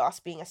ways, you know, us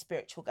being a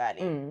spiritual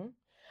girlie,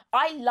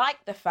 I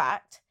like the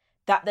fact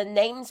that the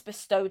names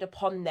bestowed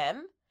upon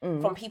them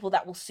from people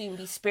that will soon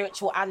be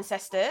spiritual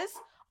ancestors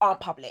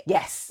aren't public.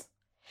 Yes.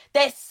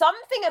 There's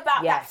something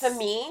about that Yes. for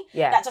me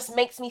Yeah. that just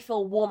makes me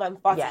feel warm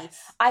and fuzzy.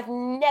 Yes. I've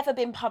never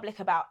been public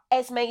about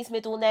Esme's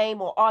middle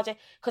name or RJ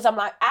because I'm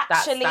like,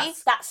 actually,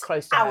 that's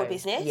close to our home.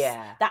 business.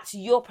 Yeah. That's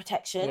your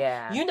protection.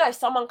 Yeah. You know, if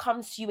someone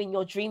comes to you in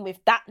your dream with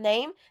that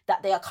name,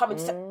 that they are coming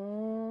to.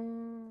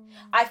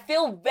 I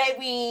feel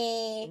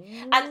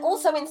very. And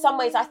also, in some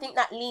ways, I think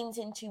that leans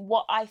into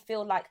what I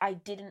feel like I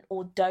didn't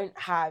or don't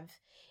have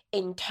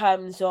in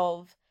terms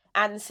of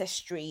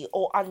ancestry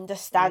or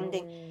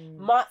understanding.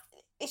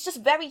 It's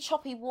just very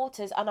choppy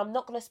waters, and I'm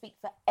not going to speak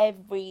for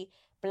every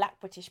Black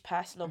British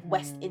person of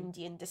West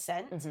Indian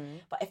descent,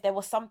 but if there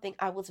was something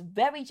I was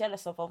very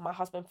jealous of my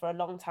husband for a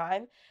long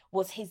time,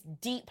 was his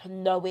deep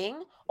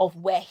knowing of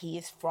where he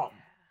is from,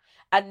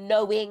 and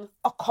knowing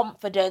a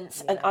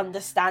confidence and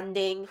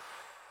understanding.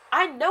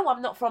 I know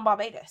I'm not from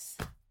Barbados.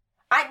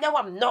 I know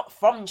I'm not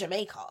from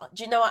Jamaica.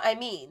 Do you know what I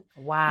mean?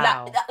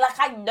 Wow. Like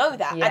I know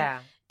that. Yeah.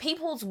 And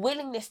people's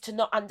willingness to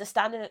not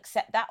understand and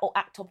accept that or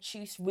act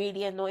obtuse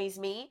really annoys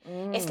me.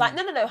 It's like,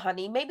 no,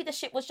 honey, maybe the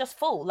shit was just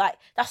full. Like,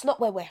 that's not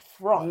where we're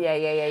from. Yeah.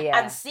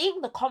 And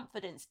seeing the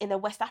confidence in a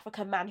West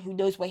African man who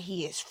knows where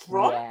he is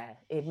from, Yeah,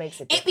 it makes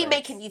a it difference. be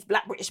making these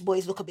Black British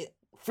boys look a bit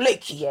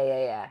flaky.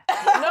 Yeah.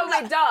 No,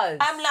 it does.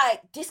 I'm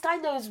like, this guy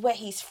knows where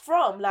he's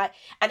from, like,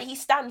 and he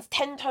stands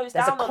 10 toes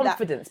There's a down on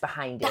confidence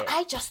behind that it.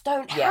 I just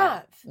don't Yeah.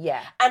 have.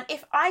 Yeah. And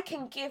if I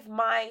can give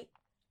my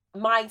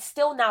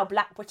still now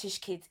Black British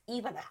kids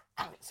even an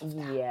ounce of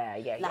that.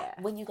 Yeah.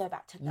 When you go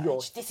back to Yours.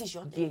 Dutch, this is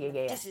your thing.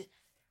 Yeah. This is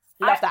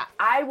love that.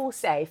 I will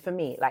say for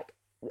me, like,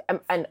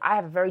 and I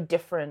have a very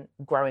different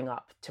growing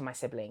up to my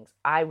siblings.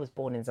 I was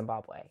born in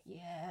Zimbabwe.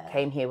 Yeah.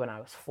 Came here when I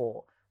was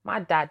 4. My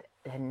dad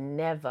had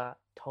never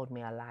told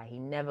me a lie. He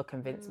never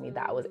convinced me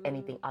that I was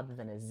anything other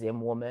than a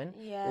Zim woman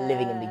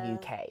living in the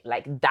UK.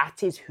 Like,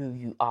 that is who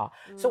you are.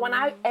 So when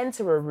I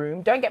enter a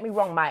room, don't get me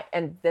wrong,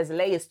 and there's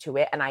layers to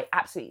it, and I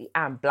absolutely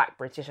am Black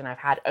British, and I've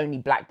had only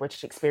Black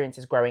British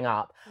experiences growing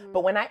up.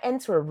 But when I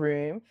enter a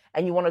room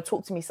and you want to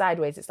talk to me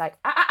sideways, it's like,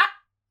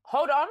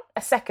 hold on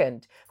a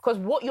second, because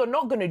what you're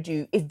not going to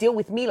do is deal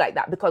with me like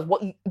that, because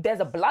there's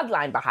a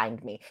bloodline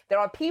behind me. There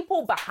are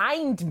people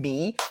behind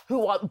me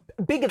who are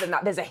bigger than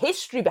that. There's a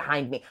history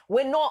behind me.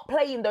 We're not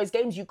playing those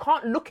games. You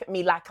can't look at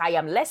me like I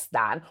am less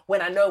than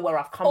when I know where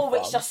I've come from. Or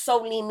it's just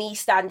solely me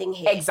standing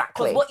here.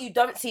 Exactly. Because what you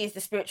don't see is the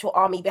spiritual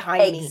army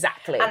behind me.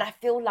 Exactly. And I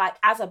feel like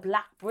as a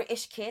Black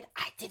British kid,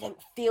 I didn't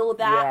feel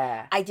that.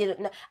 Yeah. I didn't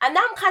know. And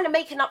now I'm kind of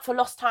making up for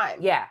lost time.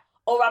 Yeah.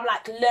 Or I'm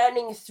like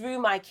learning through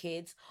my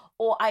kids,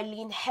 or I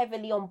lean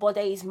heavily on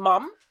Bode's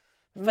mum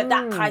for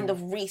that kind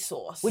of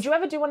resource. Would you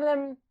ever do one of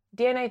them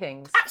DNA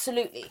things?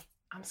 Absolutely.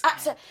 I'm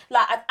scared.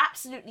 I'd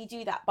absolutely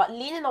do that. But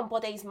leaning on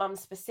Bode's mum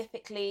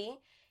specifically,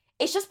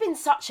 it's just been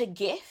such a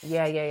gift.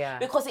 Yeah.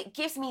 Because it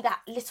gives me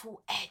that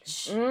little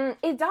edge.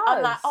 It does.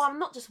 I'm like, I'm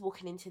not just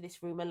walking into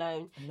this room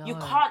alone. You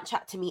can't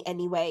chat to me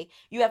anyway.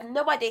 You have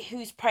no idea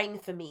who's praying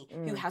for me,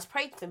 who has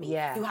prayed for me,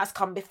 who has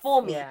come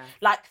before me. Yeah.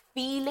 Like,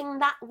 feeling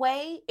that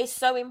way is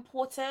so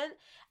important.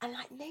 And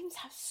like, names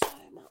have so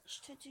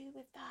much to do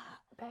with that.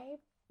 Babe,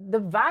 the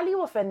value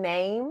of a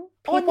name,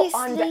 people Honestly.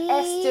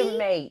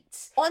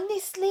 underestimate.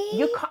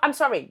 Honestly. I'm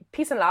sorry,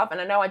 peace and love. And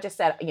I know I just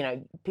said,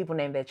 people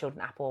name their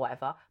children Apple or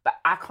whatever, but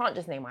I can't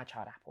just name my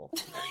child Apple.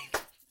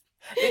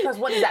 Because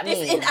what does that mean?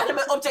 This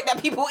inanimate object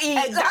that people eat.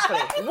 Exactly.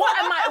 What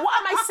am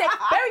I saying?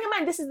 Bearing in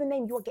mind, this is the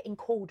name you are getting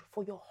called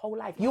for your whole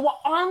life. You are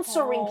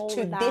answering Whole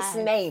to life. this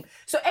name.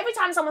 So every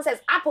time someone says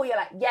Apple, you're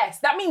like, yes.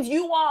 That means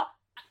you are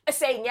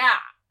saying, yeah,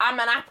 I'm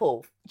an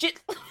apple. Do you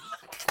know?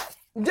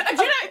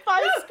 If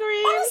I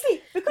scream.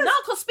 Honestly,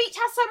 because speech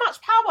has so much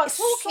power.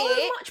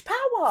 so much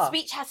power.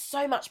 Speech has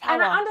so much power.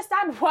 And I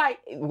understand why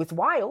it's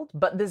wild,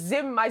 but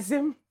my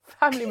Zim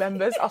family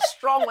members are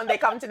strong when they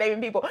come to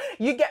naming people.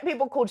 You get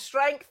people called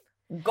Strength,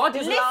 God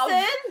is love.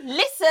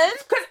 Listen.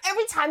 Because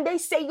every time they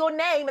say your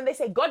name and they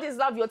say God is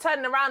love, you're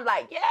turning around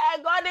like, yeah,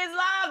 God is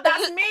love.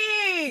 That's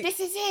me. This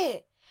is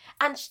it.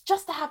 And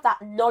just to have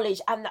that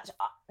knowledge and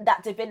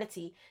that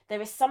divinity,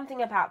 there is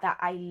something about that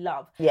I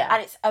love. Yeah.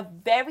 And it's a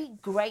very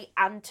great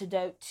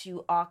antidote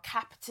to our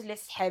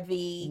capitalist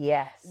heavy,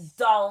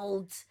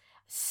 dulled,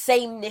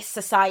 sameness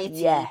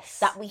society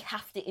that we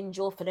have to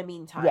endure for the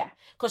meantime. Yeah.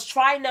 Because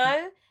try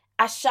now,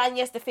 as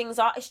shiny as the things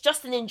are, it's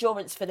just an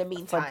endurance for the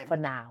meantime. For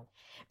now.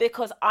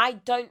 Because I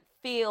don't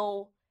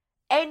feel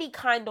any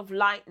kind of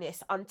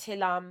lightness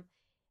until I'm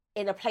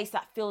in a place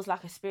that feels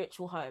like a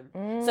spiritual home.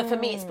 So for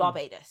me, it's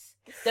Barbados.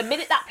 The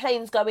minute that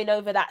plane's going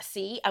over that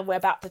sea and we're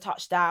about to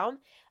touch down,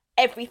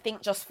 everything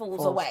just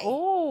falls away.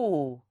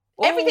 Ooh.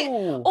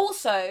 Everything.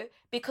 Also,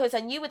 because,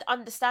 and you would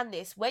understand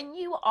this, when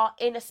you are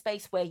in a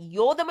space where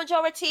you're the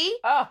majority,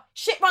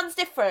 shit runs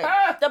different.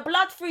 The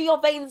blood through your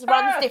veins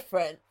runs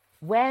different.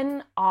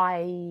 When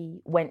I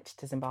went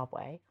to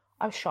Zimbabwe,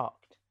 I was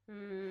shocked.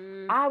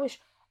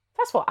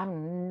 First of all, I've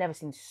never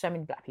seen so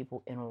many black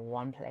people in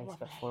one place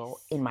before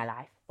in my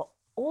life. But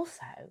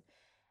also,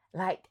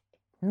 like,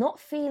 not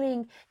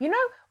feeling,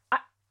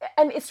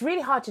 and it's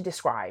really hard to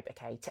describe,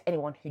 okay, to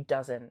anyone who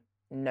doesn't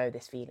know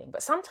this feeling.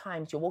 But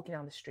sometimes you're walking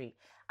down the street,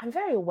 I'm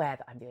very aware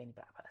that I'm the only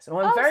black person.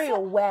 Or I'm very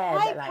aware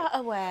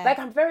that, like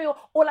I'm very,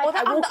 or like, or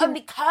that I'm the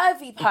only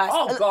curvy person.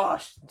 Oh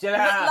gosh,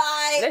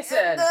 listen.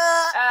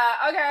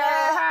 Okay,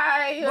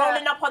 hi.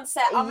 Rolling up on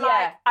set, I'm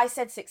like, I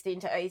said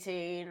 16 to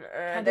 18.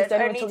 Don't talk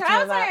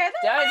about sex.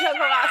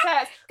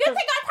 Good thing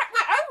I packed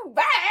my own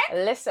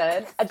bag.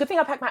 Listen, a good thing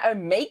I packed my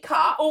own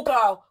makeup. Oh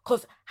girl,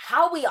 because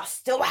how we are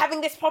still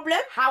having this problem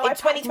in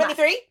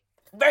 2023?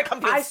 Very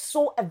confused. I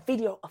saw a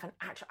video of an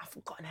actress, I've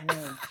forgotten her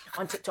name,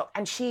 on TikTok,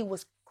 and she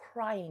was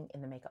crying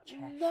in the makeup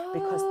chair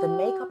because the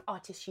makeup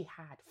artist she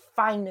had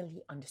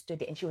finally understood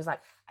it, and she was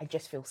like, I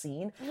just feel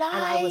seen. And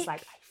I was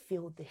like, I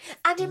feel this.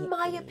 And in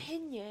my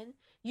opinion,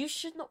 you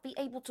should not be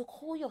able to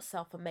call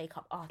yourself a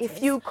makeup artist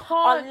if you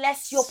can't,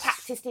 unless you're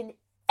practiced in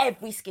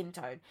every skin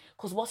tone.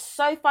 Because what's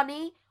so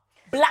funny,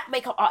 black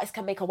makeup artists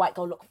can make a white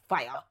girl look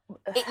fire.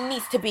 It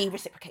needs to be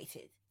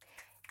reciprocated.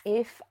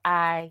 If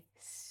I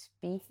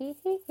and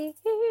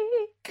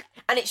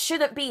it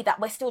shouldn't be that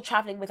we're still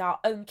traveling with our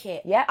own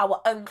kit, our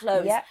own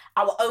clothes,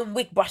 our own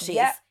wig brushes.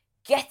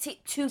 Get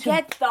it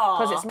together.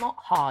 Because it's not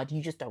hard,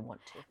 you just don't want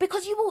to.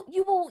 Because you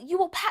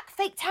will pack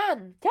fake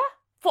tan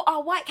for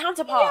our white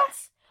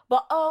counterparts.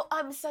 But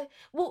I'm so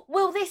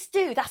will this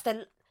do?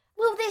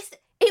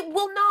 It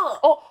will not.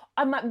 Oh,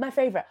 my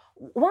favourite.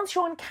 Once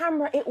you're on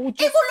camera, it will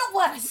look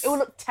worse. It will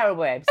look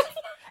terrible, babes.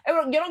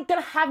 You're not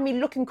going to have me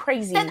looking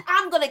crazy. Then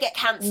I'm going to get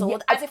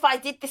cancelled as if I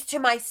did this to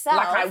myself.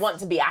 Like I want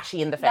to be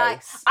ashy in the face.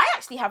 Like, I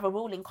actually have a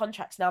rule in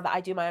contracts now that I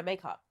do my own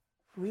makeup.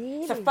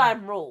 Really? It's a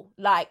firm rule.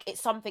 Like,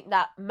 it's something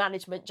that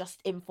management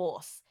just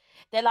enforce.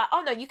 They're like,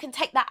 oh no, you can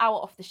take that hour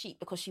off the sheet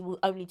because she will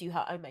only do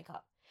her own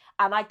makeup.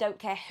 And I don't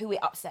care who it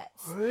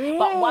upsets. Really?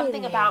 But one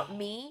thing about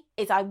me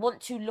is I want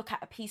to look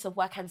at a piece of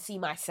work and see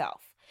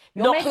myself.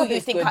 Your makeup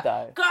is good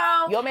though.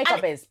 Girl. Your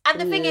makeup is And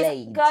the thing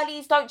is,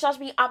 girlies, don't judge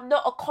me. I'm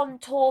not a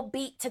contour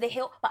beat to the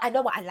hilt, but I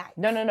know what I like.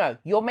 No.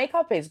 Your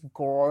makeup is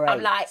great.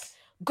 I'm like,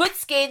 good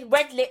skin,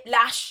 red lip,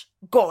 lash,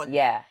 gone.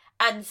 Yeah.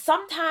 And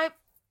sometimes,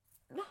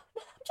 no, I'm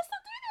just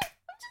not doing it.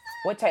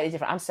 We're totally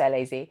different. I'm so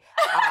lazy.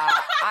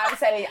 I'm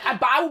so lazy.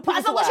 But I will put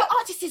as long as your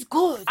artist is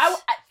good.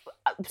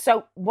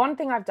 So one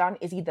thing I've done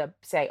is either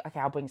say, okay,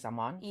 I'll bring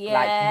someone. Yeah.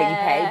 Like,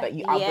 but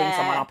you pay, but I'll bring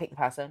someone, I'll pick the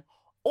person.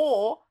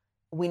 Or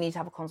we need to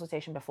have a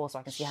consultation before so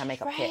I can see her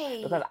makeup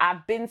kit. Because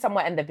I've been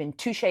somewhere and there've been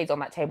 2 shades on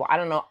that table. I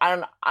don't know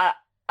who. I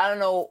don't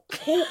know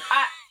who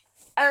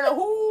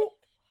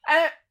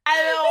I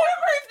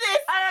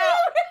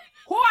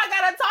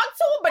gotta talk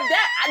to, but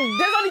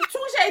there's only 2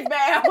 shades,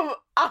 babe.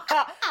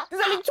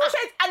 There's only 2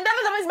 shades, and none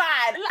of them is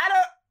mine. No.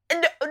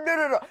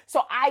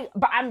 So I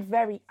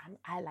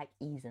like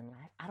ease in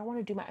life. I don't want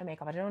to do my own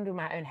makeup. I don't want to do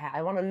my own hair.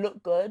 I want to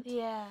look good.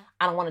 Yeah.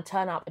 And I want to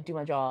turn up and do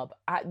my job.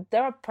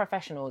 There are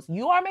professionals.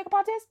 You are a makeup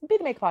artist? Be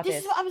the makeup artist.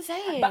 This is what I'm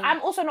saying. But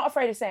I'm also not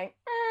afraid of saying,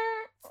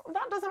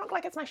 that doesn't look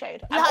like it's my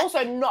shade. I'm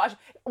also not.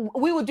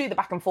 We will do the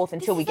back and forth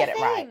until we get it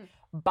right.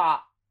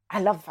 But I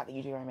love the fact that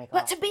you do your own makeup.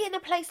 But to be in a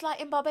place like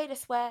in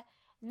Barbados where,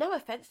 no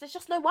offense, there's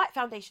just no white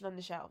foundation on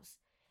the shelves.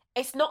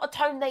 It's not a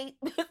tone they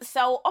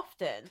sell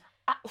often.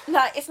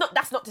 Like,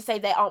 that's not to say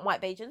there aren't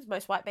white Bajans.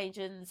 Most white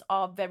Bajans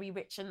are very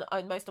rich and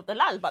own most of the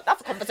land, but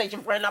that's a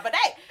conversation for another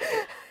day.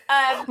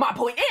 My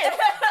point is,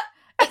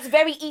 it's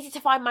very easy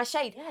to find my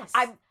shade. Yes.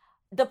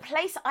 The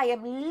place I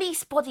am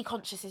least body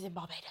conscious is in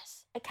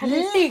Barbados.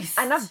 Least.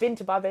 And I've been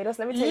to Barbados,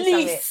 let me tell you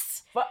something.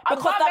 But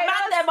because Barbados, the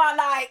man them are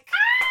like,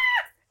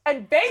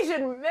 and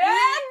Bayesian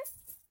men.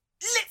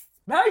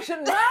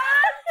 Bayesian men.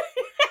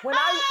 When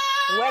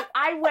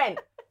I went,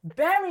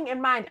 bearing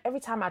in mind, every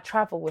time I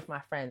travel with my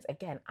friends,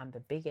 again, I'm the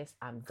biggest,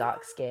 I'm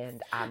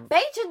dark-skinned,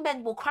 Bajan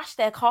men will crash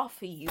their car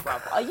for you,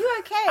 brother. Are you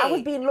okay? I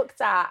was being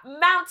looked at.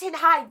 Mountain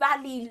high,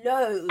 valley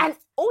low. And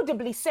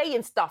audibly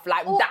saying stuff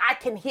like that I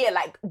can hear,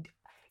 like,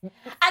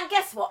 And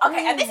guess what?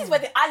 Okay, and this is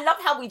where I love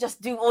how we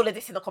just do all of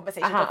this in the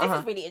conversation, because this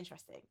is really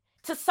interesting.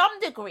 To some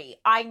degree,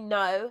 I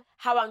know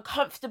how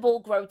uncomfortable,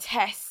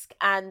 grotesque,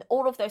 and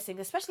all of those things,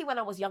 especially when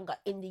I was younger,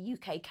 in the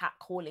UK,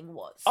 catcalling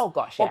was. Oh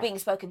gosh, or being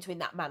spoken to in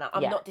that manner.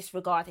 I'm not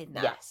disregarding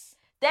that. Yes.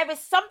 There is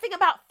something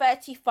about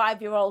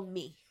 35-year-old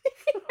me.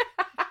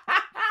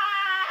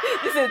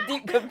 This is a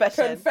deep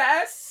confession.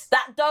 Confess.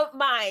 That don't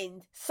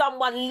mind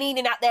someone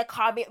leaning out their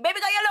car. Baby girl,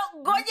 you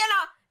look good, you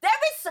know.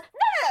 There's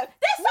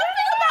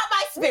something about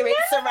my spirit,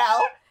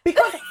 Sorrel.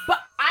 But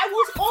I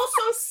would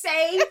also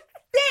say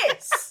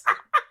this.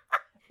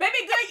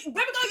 Baby girl, you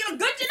look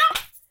good, you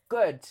know?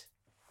 Good.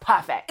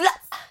 Perfect.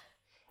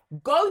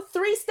 Go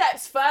 3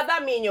 steps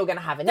further, me and you're going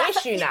to have an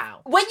issue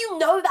now. When you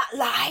know that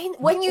line,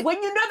 when you know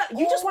that,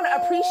 you just want to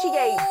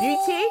appreciate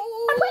beauty,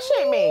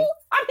 appreciate me.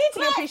 I'm here to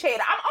be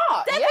appreciated. I'm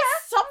art. There is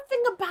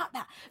something about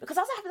that. Because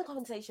I was having a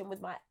conversation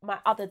with my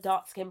other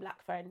dark-skinned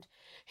black friend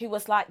who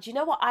was like, do you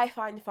know what I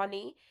find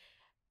funny?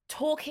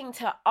 Talking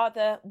to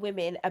other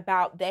women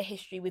about their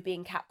history with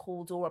being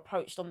catcalled or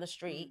approached on the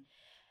street,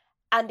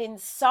 and in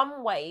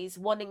some ways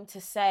wanting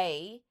to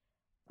say,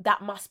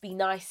 that must be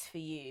nice for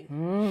you.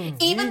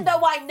 Even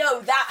though I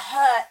know that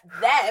hurt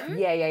them.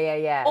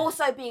 Yeah.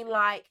 Also being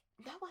like,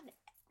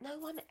 no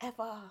one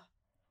ever.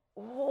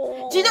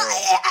 Oh. Do you know,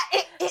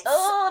 it's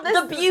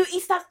the beauty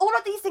stuff. All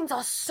of these things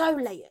are so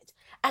layered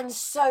and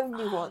so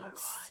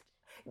nuanced.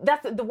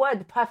 That's the word,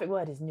 the perfect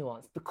word is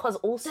nuance. Because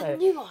also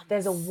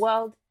there's a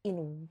world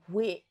in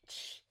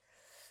which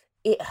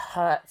it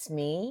hurts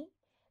me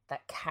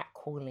that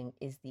catcalling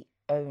is the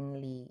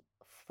only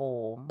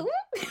form.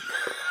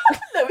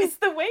 No, it's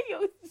the way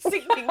you're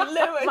sinking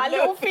low and my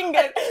little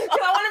finger. Because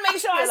I want to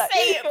make sure I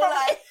say it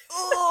properly.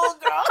 Oh,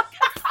 girl.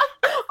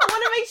 I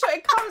want to make sure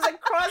it comes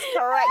across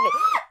correctly.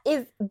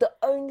 Is the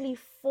only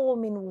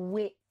form in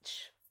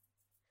which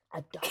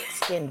a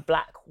dark-skinned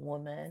black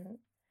woman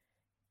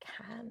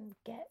can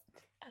get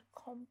a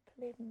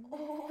compliment.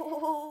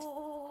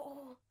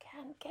 Oh.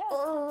 Can get a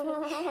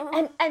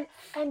compliment.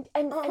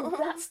 And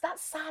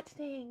that's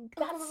saddening.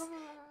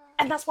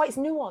 And that's why it's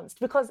nuanced,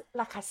 because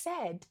like I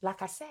said,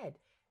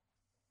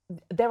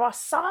 there are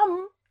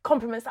some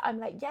compliments that I'm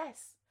like,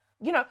 yes.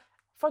 You know,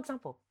 for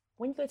example,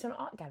 when you go to an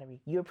art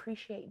gallery, you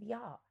appreciate the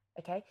art,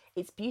 okay?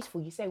 It's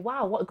beautiful. You say,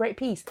 wow, what a great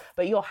piece.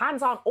 But your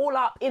hands aren't all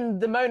up in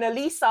the Mona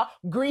Lisa,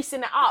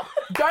 greasing it up.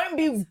 Don't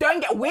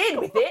get weird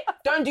with it.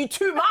 Don't do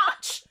too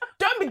much.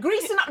 Don't be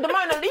greasing up the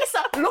Mona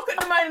Lisa. Look at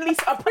the Mona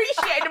Lisa,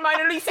 appreciate the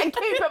Mona Lisa and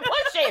keep it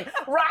pushing,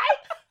 right?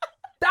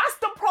 That's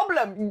the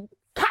problem.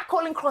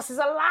 Catcalling crosses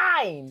a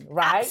line,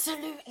 right?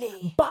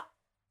 Absolutely. But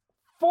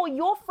for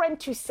your friend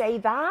to say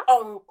that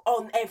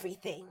on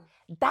everything,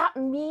 that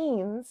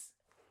means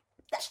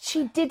that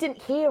she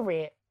didn't hear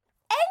it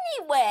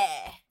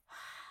anywhere.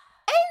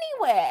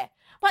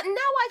 But now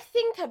I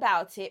think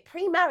about it,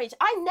 pre-marriage,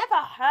 I never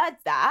heard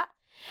that.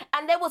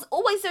 And there was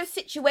always those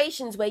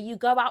situations where you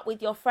go out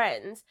with your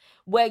friends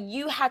where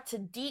you had to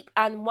deep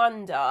and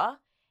wonder,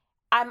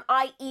 am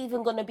I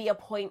even going to be a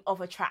point of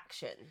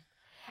attraction?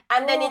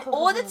 And then in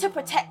order to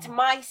protect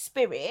my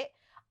spirit,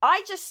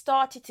 I just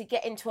started to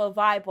get into a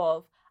vibe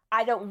of,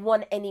 I don't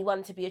want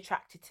anyone to be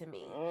attracted to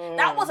me.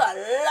 That was a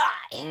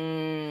lie.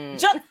 You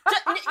know,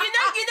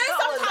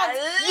 sometimes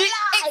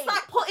it's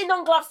like putting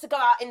on gloves to go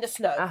out in the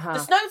snow. The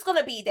snow's going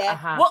to be there.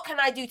 What can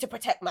I do to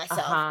protect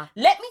myself?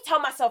 Let me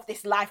tell myself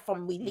this lie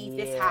from we leave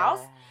this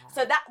house,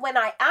 so that when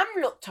I am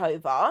looked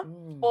over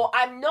or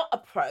I'm not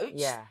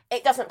approached,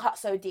 it doesn't cut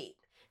so deep.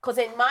 Because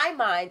in my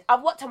mind,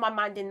 I've worked on my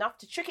mind enough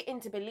to trick it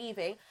into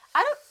believing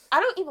I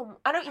don't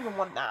even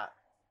want that.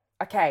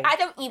 Okay. I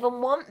don't even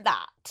want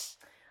that.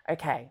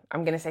 Okay,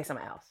 I'm going to say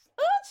something else.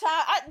 Oh,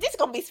 child, this is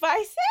going to be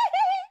spicy.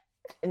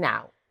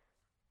 Now,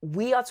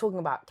 we are talking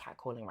about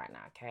catcalling right now,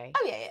 okay?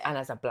 Oh, yeah. And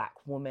as a black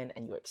woman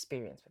and your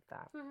experience with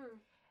that.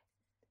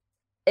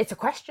 It's a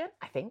question,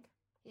 I think.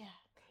 Yeah.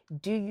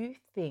 Do you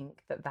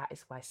think that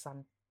is why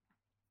some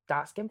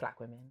dark-skinned black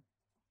women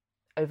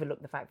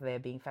overlook the fact that they're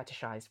being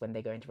fetishized when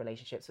they go into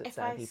relationships with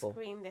certain people? If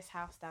I scream this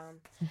house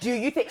down. Do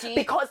you think...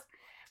 Because...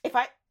 If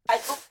I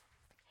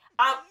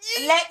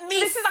let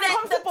me set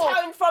the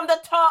tone from the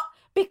top,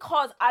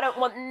 because I don't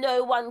want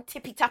no one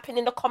tippy-tapping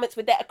in the comments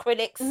with their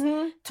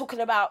acrylics talking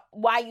about,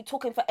 why are you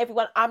talking for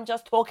everyone? I'm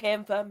just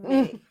talking for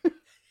me.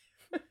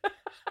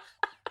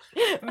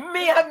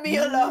 Me and me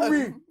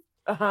alone.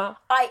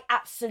 I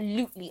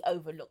absolutely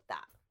overlooked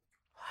that.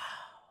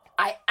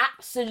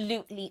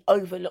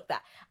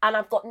 And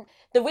I've got...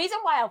 The reason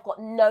why I've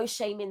got no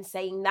shame in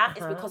saying that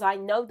is because I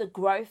know the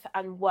growth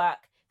and work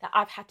that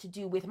I've had to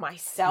do with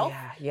myself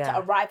to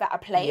arrive at a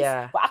place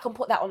where I can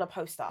put that on a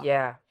poster.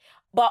 Yeah.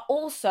 But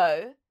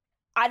also,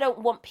 I don't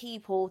want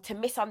people to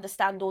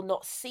misunderstand or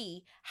not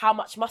see how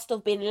much must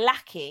have been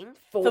lacking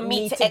for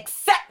me to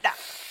accept that.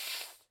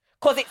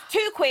 Because it's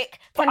too quick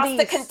for us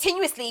to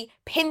continuously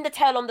pin the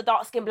tail on the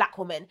dark-skinned black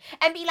woman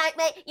and be like,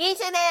 mate, you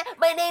should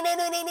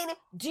no.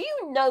 Do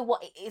you know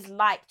what it is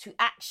like to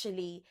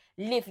actually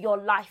live your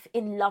life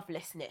in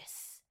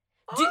lovelessness?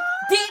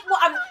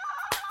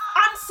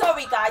 I'm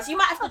sorry, guys. You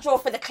might have to draw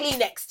for the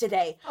Kleenex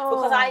today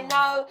because I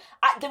know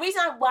the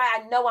reason why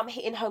I know I'm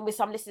hitting home with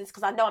some listeners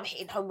because I know I'm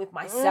hitting home with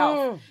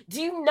myself.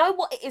 Do you know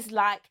what it is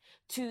like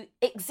to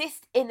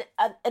exist in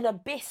an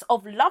abyss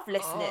of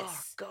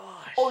lovelessness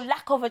or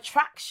lack of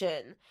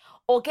attraction,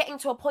 or getting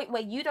to a point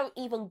where you don't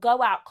even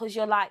go out because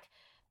you're like,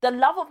 the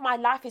love of my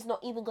life is not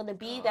even going to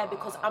be there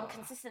because I'm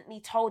consistently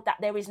told that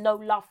there is no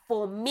love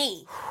for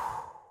me.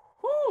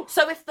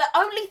 So if the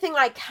only thing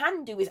I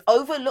can do is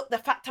overlook the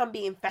fact I'm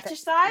being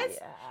fetishized,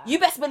 you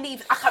best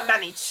believe I can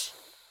manage.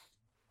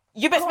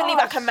 You best believe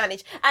I can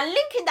manage. And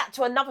linking that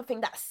to another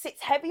thing that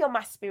sits heavy on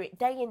my spirit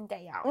day in,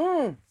 day out.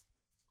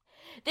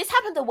 This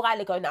happened a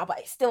while ago now, but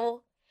it's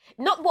still...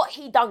 Not what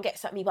he done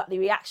gets at me, but the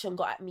reaction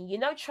got at me. You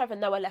know, Trevor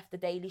Noah left The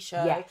Daily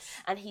Show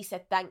and he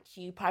said thank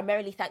you,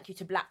 primarily thank you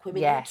to black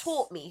women who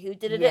taught me, who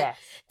did it.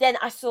 Then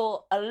I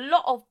saw a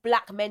lot of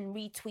black men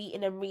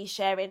retweeting and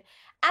resharing.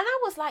 And I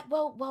was like,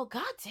 well,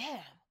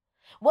 goddamn.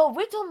 Well,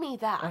 riddle me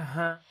that.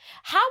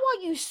 How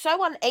are you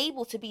so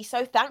unable to be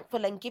so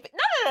thankful and give it?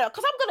 No,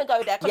 because I'm going to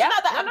go there. Because you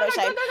know that I'm no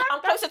shame.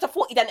 I'm closer to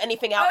 40 than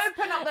anything else.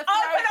 Open up the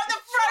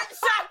throat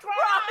chakra.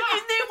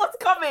 You knew what's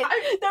coming.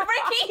 The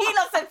Reiki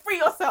healer said free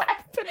yourself.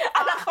 And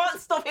I can't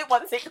stop it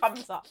once it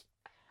comes up.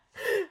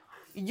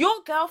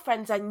 Your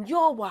girlfriends and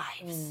your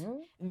wives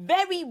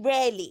very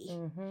rarely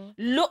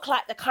look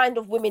like the kind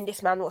of women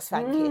this man was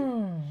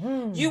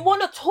thanking. You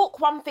want to talk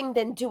one thing,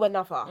 then do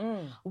another.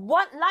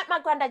 One, like my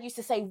granddad used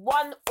to say,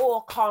 one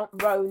oar can't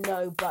row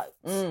no boat.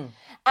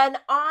 And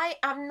I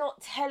am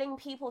not telling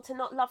people to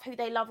not love who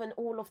they love and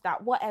all of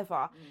that,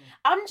 whatever.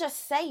 I'm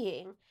just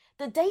saying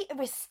the data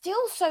is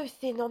still so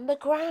thin on the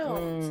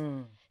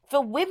ground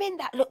for women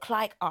that look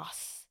like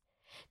us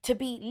to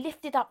be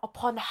lifted up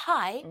upon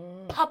high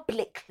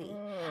publicly.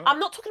 I'm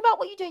not talking about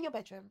what you do in your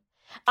bedroom.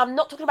 I'm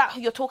not talking about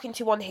who you're talking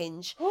to on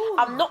Hinge.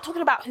 I'm not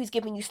talking about who's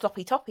giving you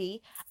sloppy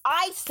toppy.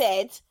 I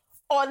said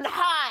on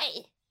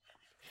high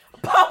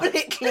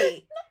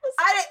publicly.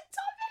 I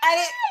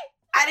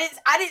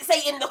didn't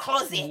say in the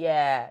closet.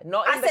 Yeah,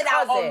 not in the closet.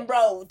 I said out on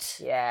road.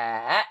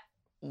 Yeah.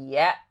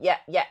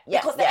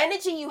 Because the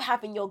energy you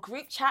have in your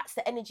group chats,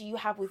 the energy you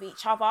have with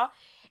each other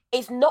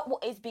is not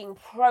what is being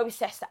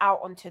processed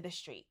out onto the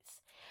streets.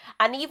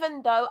 And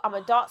even though I'm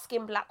a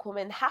dark-skinned black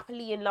woman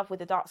happily in love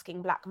with a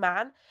dark-skinned black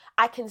man,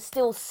 I can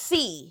still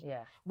see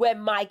where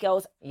my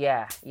girls...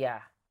 It's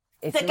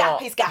the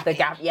gap is gapping. The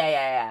gap,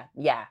 yeah.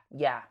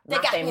 The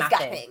gap is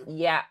gapping.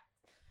 Yeah.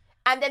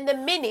 And then the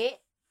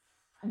minute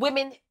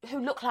women who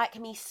look like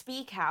me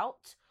speak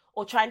out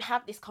or try and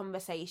have this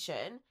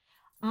conversation,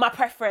 my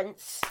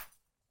preference...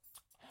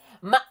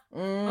 My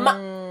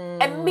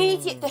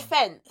immediate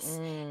defense,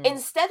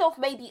 instead of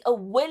maybe a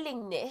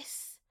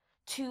willingness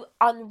to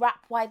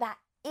unwrap why that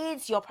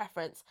is your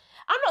preference.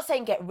 I'm not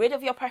saying get rid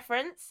of your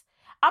preference.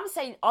 I'm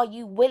saying, are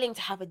you willing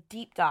to have a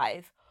deep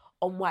dive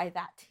on why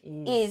that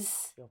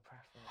is your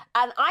preference?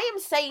 And I am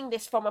saying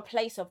this from a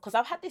place of, because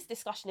I've had this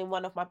discussion in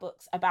one of my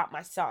books about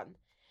my son.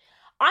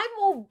 I'm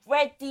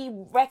already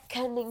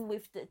reckoning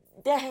with the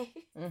day.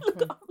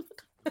 Look.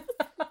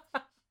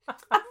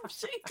 I'm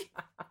shaking.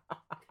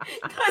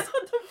 Guys, I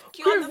don't think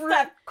you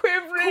understand.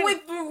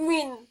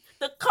 Quivering.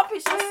 The cup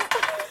is just...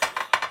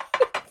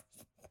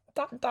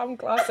 That damn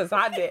glass has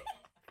had it.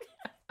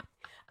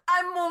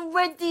 I'm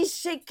already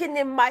shaking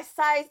in my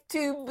size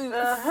 2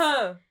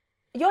 boots.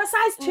 You're a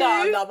size 2?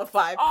 No, I'm a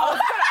 5. Oh,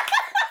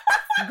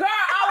 girl,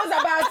 I was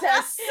about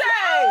to say.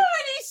 I'm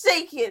already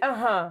shaking.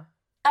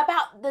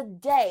 About the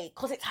day,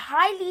 because it's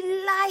highly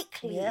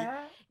likely,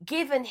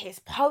 given his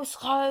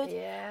postcode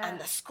and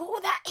the school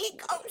that he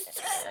goes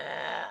to,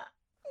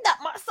 that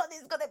my son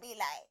is going to be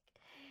like,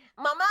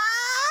 Mama!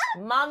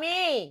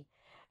 Mommy!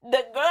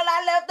 The girl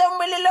I love don't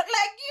really look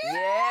like you.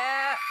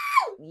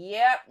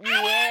 Yeah.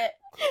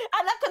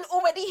 And I can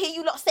already hear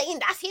you lot saying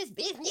that's his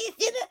business.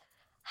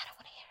 I don't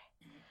want to hear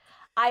it.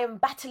 I am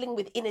battling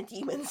with inner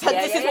demons. And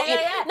this is what you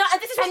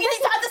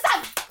need to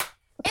understand.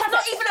 It's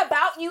not even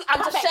about you. I'm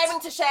just sharing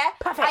to share.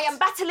 I am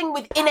battling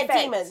with inner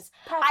demons.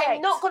 I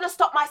am not going to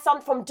stop my son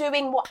from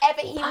doing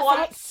whatever he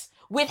wants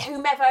with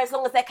whomever, as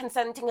long as they're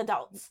consenting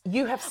adults.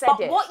 You have said it.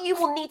 But what you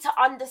will need to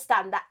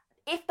understand, that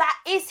if that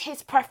is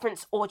his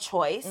preference or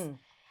choice,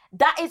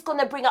 that is going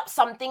to bring up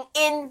something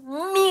in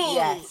me.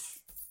 Yes.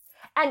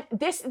 And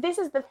this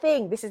is the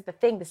thing.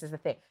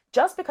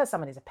 Just because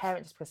someone is a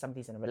parent, just because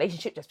somebody's in a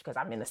relationship, just because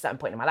I'm in a certain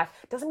point in my life,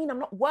 doesn't mean I'm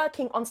not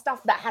working on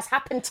stuff that has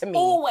happened to me.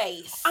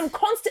 Always. I'm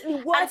constantly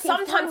working. And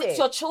sometimes it's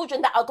your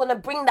children that are going to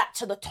bring that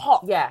to the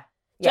top. Yeah.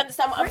 Do you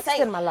understand what I'm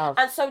saying? My love.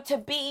 And so to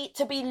be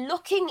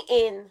looking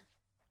in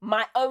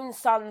my own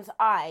son's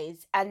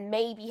eyes and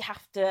maybe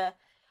have to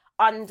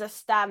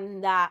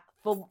understand that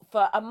for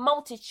a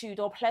multitude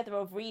or plethora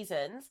of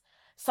reasons,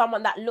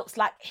 someone that looks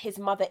like his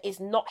mother is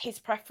not his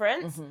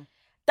preference.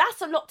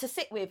 That's a lot to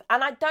sit with.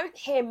 And I don't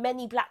hear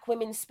many black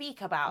women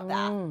speak about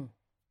that.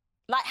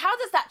 Like, how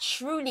does that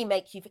truly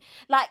make you feel?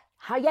 Like,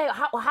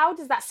 how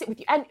does that sit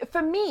with you? And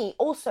for me,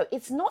 also,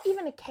 it's not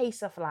even a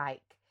case of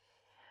like,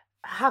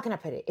 how can I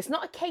put it? It's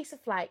not a case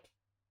of like,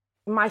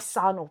 my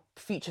son or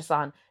future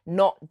son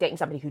not dating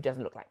somebody who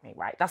doesn't look like me,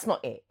 right? That's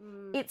not it.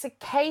 It's a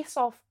case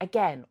of,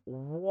 again,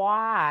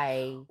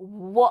 why?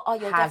 What are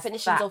your has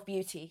definitions that- of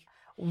beauty?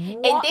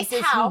 In What this does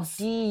he house,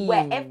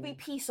 where deem? every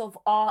piece of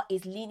art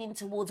is leaning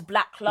towards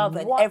black love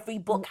and What- every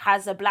book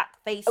has a black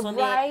face on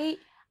it. Right?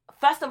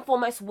 First and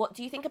foremost, what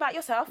do you think about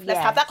yourself? Let's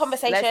have Yes, that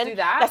conversation. let's do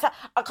that.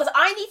 Because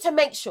I need to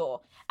make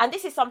sure, and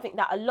this is something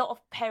that a lot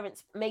of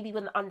parents maybe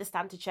wouldn't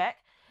understand to check.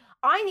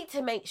 I need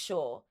to make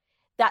sure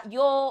that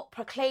you're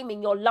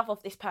proclaiming your love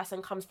of this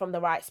person comes from the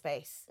right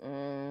space.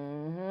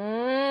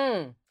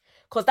 Mm-hmm.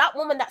 Because that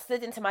woman that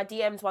slid into my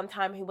DMs one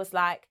time who was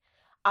like,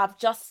 I've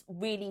just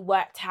really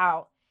worked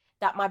out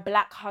that my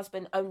black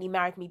husband only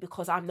married me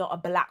because I'm not a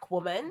black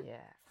woman. Yeah.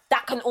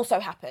 That can also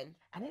happen.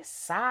 And it's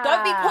sad.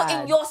 Don't be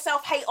putting your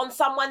self-hate on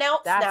someone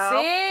else That's now.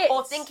 it.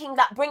 Or thinking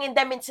that bringing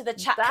them into the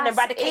chat can That's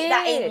eradicate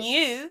that in it.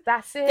 you.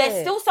 That's it.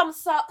 There's still some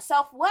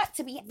self-work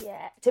to be...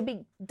 to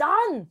be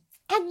done.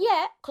 And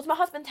yet, because my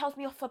husband tells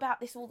me off about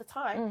this all the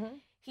time, Mm-hmm.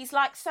 he's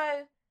like,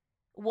 so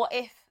what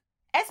if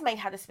Esme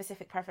had a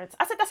specific preference?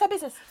 I said, that's her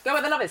business. Go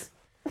where the love is.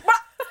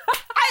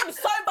 I am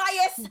so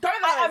biased.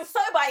 I am so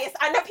biased.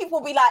 I know people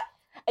will be like,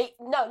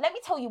 no, let me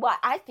tell you why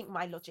I think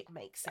my logic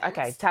makes sense.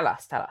 Okay, tell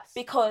us.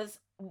 Because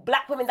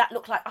black women that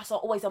look like us are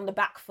always on the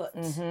back foot.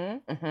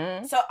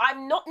 Mm-hmm. So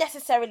I'm not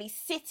necessarily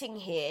sitting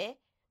here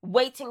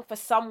waiting for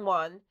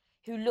someone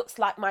who looks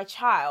like my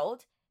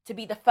child to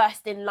be the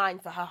first in line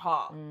for her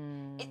heart.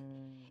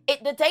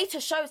 The data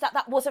shows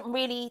that wasn't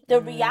really the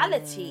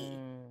reality.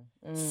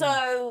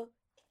 So,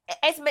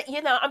 Esme,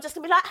 I'm just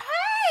going to be like,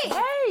 hey,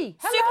 hello.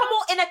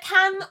 Supermall in a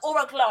can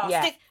or a glass.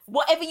 Yeah.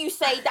 Whatever you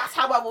say, that's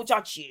how I will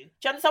judge you. Do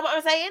you understand what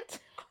I'm saying?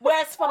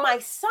 Whereas for my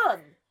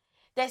son,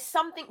 there's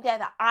something there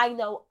that I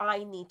know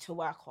I need to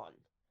work on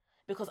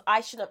because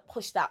I shouldn't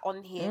push that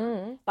on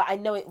him, but I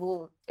know it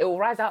will. It will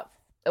rise up.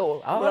 It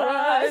will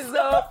rise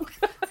up.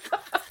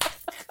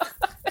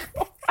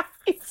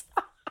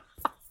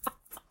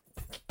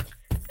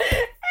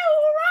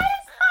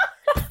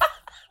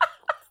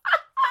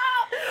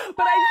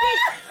 But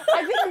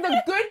I think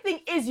the good thing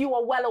is you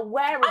are well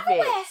aware of it.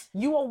 aware.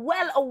 You are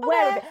well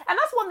aware of it. And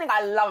that's one thing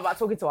I love about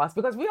talking to us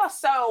because we are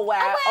so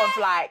aware of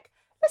like,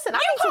 listen, I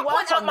You need to can't work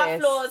point out on my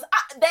this. flaws.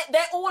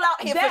 They're all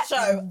out here They're for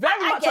show. very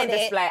I much get on it.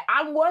 display.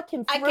 I'm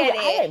working through get it.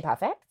 I it. ain't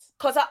perfect.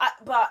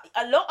 But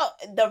a lot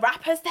of the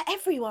rappers, they're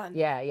everyone.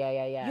 Yeah.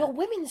 Your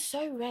women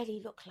so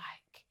rarely look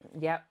like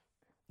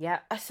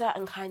Yep. a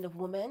certain kind of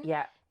woman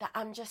Yeah. that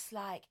I'm just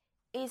like,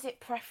 is it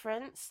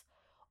preference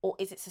or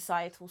is it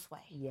societal sway?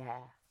 Yeah.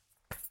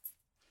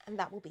 And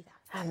that will be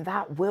that. And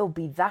that will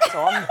be that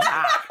on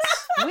that.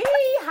 We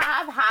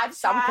have had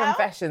some Child.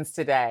 confessions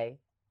today.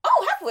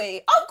 Oh, have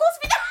we? Oh, of course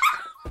we have.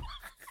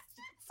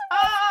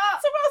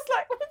 So I was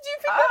like, what do you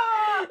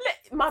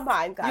think? My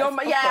mind, guys.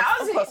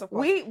 Of course.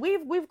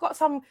 We've got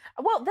some.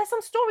 Well, there's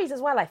some stories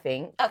as well, I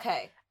think.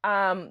 Okay.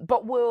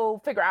 But we'll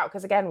figure it out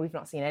because again, we've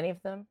not seen any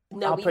of them.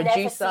 No, our we never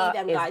producer see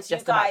them, is guys.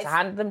 just You about guys- to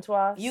hand them to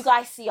us. You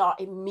guys see our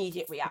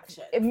immediate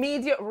reaction.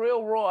 immediate,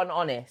 real, raw, and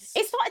honest.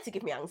 It started to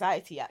give me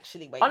anxiety,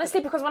 actually. Wait, Honestly,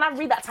 because when I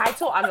read that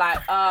title, I'm like,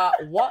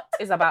 what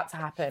is about to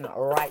happen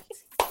right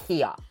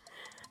here?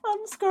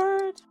 I'm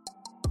scared.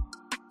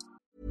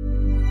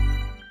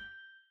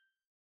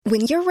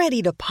 When you're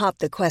ready to pop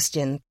the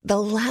question, the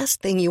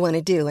last thing you want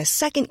to do is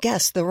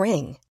second-guess the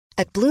ring.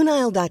 At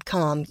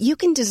BlueNile.com, you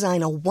can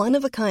design a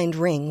one-of-a-kind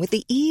ring with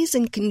the ease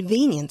and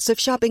convenience of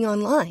shopping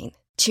online.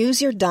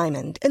 Choose your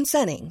diamond and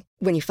setting.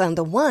 When you find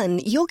the one,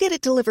 you'll get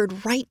it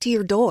delivered right to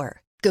your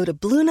door. Go to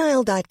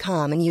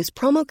BlueNile.com and use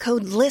promo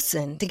code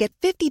LISTEN to get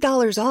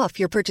 $50 off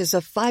your purchase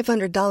of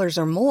 $500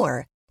 or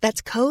more.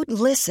 That's code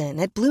LISTEN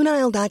at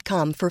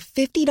BlueNile.com for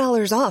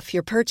 $50 off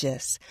your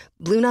purchase.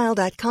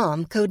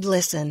 BlueNile.com, code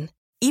LISTEN.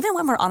 Even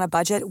when we're on a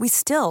budget, we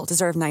still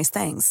deserve nice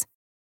things.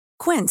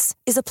 Quince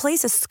is a place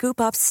to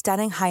scoop up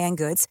stunning high-end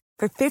goods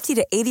for 50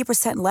 to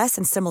 80% less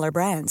than similar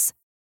brands.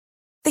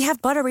 They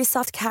have buttery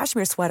soft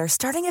cashmere sweaters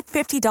starting at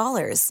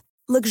 $50,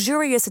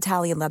 luxurious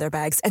Italian leather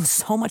bags, and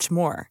so much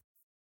more.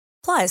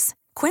 Plus,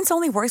 Quince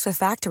only works with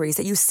factories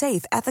that use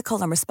safe,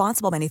 ethical, and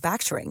responsible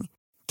manufacturing.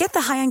 Get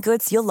the high-end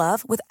goods you'll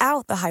love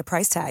without the high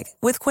price tag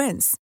with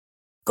Quince.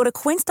 Go to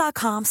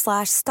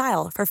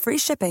quince.com/style for free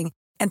shipping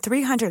and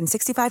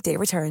 365-day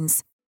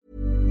returns.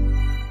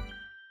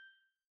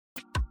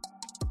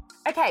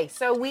 Okay,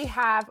 so we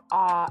have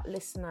our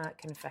listener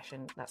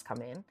confession that's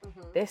come in.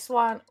 This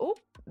one,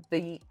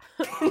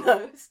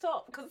 No,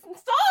 stop.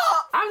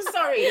 Stop! I'm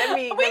sorry, let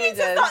me We need to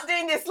just... start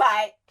doing this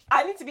like,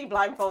 I need to be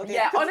blindfolded.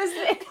 Yeah,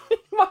 honestly,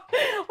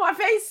 my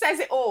face says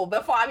it all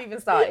before I've even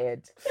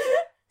started.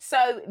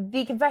 So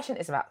the confession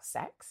is about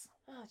sex.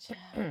 Oh,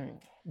 child.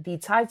 The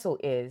title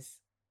is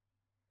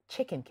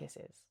Chicken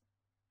Kisses.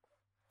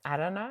 I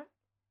don't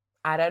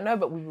know,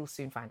 but we will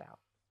soon find out.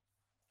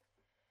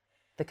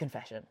 The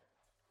confession.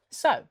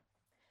 So,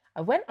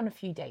 I went on a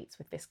few dates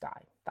with this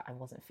guy that I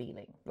wasn't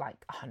feeling like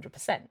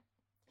 100%.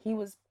 He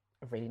was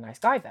a really nice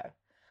guy though.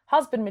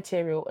 Husband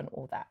material and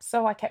all that.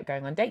 So I kept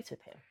going on dates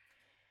with him.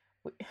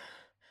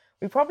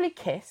 We probably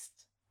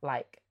kissed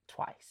like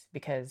twice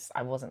because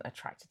I wasn't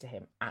attracted to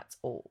him at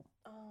all.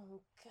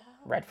 Oh, God.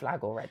 Red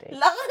flag already.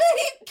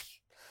 Like...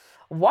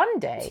 One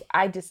day,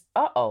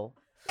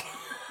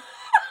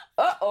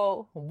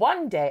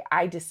 One day,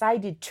 I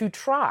decided to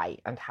try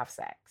and have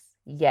sex.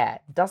 Yeah,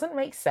 doesn't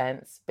make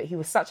sense, but he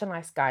was such a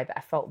nice guy that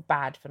I felt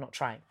bad for not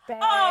trying.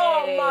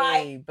 Oh,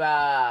 my...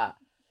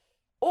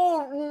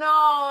 Oh,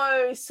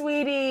 no,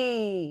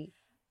 sweetie.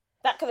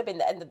 That could have been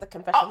the end of the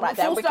confession right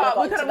there. We could have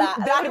got to that.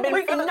 That would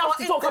have been enough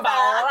to talk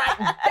about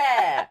right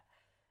there.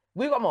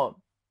 We got more.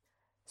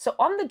 So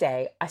on the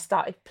day, I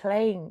started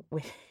playing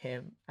with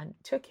him and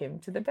took him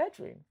to the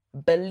bedroom.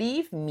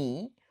 Believe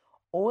me,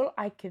 all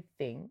I could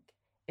think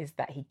is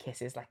that he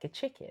kisses like a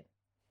chicken.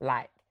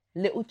 Like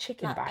little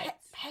chicken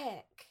bites.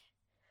 Peck.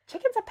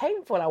 Chickens are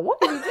painful. Like, what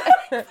are you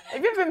doing?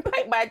 Have you ever been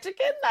pecked by a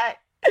chicken? Like,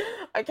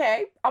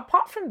 okay.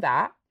 Apart from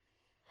that,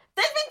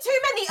 there's been too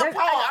many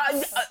apart.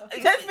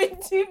 There's been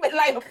too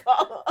many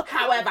apart.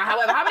 However,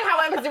 how many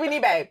howevers do we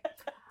need, babe?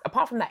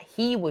 Apart from that,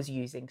 he was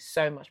using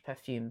so much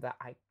perfume that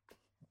I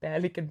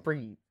barely could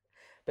breathe.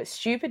 But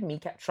stupid me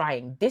kept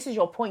trying. This is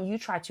your point. You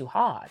try too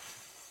hard.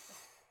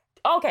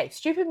 Okay,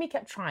 stupid me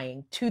kept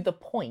trying to the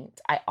point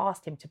I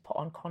asked him to put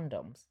on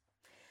condoms.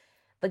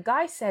 The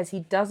guy says he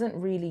doesn't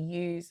really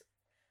use...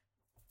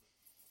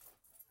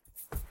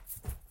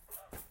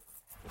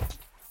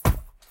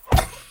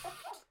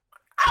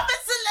 I'm a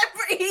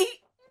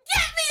celebrity.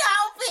 Get me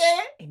out of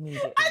here.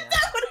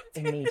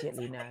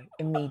 Immediately no. I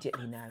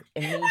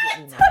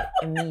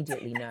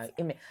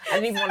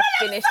don't even want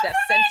to finish that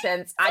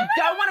sentence. I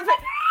don't want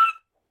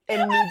to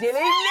Immediately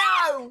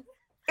no.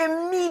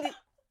 Immediately.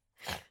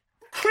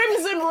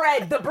 Crimson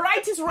red, the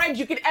brightest red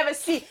you could ever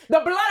see. The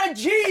blood of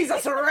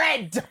Jesus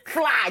red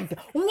flag.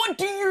 What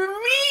do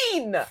you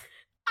mean? Do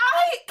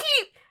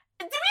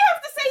we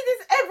have to say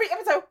this every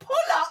episode? Pull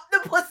up the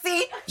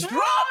pussy,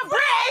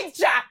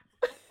 drawbridge.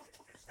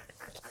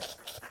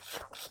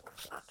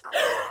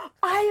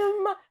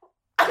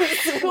 I'm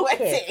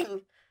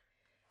sweating.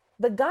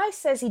 The guy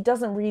says he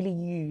doesn't really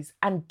use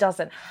and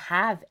doesn't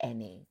have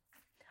any.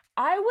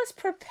 I was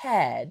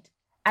prepared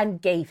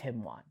and gave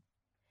him one.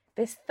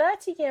 This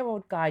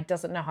 30-year-old guy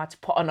doesn't know how to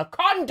put on a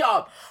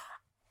condom.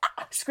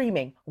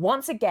 Screaming.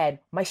 Once again,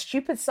 my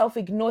stupid self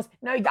ignores.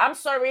 No, I'm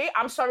sorry.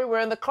 We're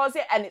in the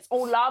closet and it's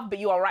all love, but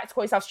you are right to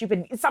call yourself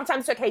stupid.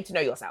 Sometimes it's okay to know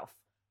yourself.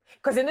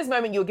 Because in this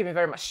moment, you're giving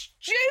very much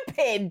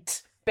stupid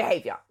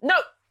behavior. No,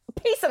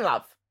 peace and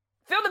love.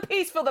 Feel the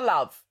peace, feel the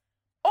love.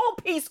 All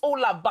peace, all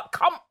love, but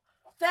come.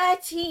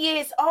 30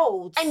 years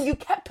old. And you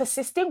kept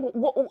persisting?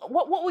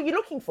 What were you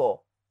looking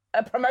for?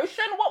 A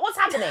promotion? What was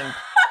happening?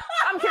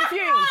 I'm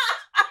confused.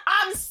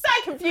 I'm so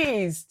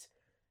confused.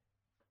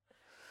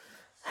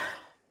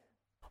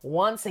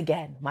 Once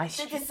again,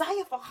 the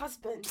desire for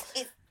husband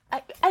is...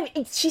 And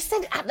she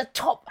said at the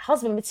top,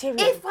 husband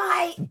material. If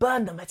I...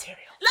 Burn the material.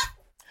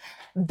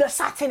 The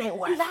satin ain't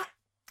worth.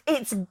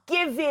 It's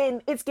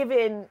giving...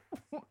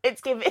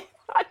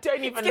 I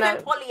don't even know.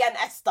 It's giving Polly and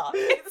Esther.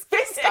 It's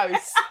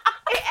viscose.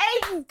 It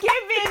ain't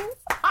giving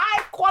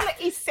high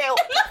quality silk.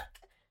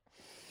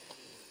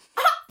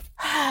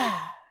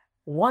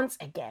 Once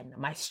again,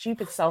 my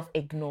stupid self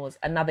ignores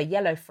another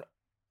yellow flag.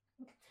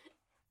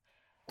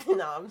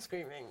 No, I'm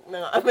screaming.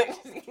 No, I'm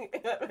actually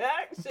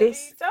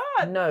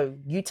done. No,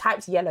 you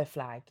typed yellow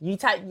flag. You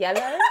typed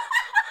yellow?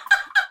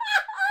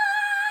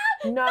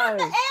 No. Not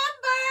the Amber.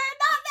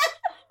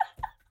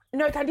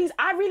 No, Candice,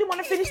 I really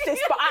want to finish this,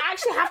 but I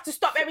actually have to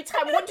stop every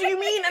time. What do you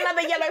mean,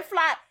 another yellow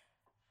flag?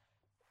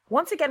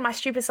 Once again, my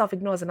stupid self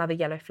ignores another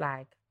yellow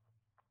flag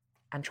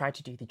and tried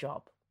to do the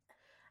job.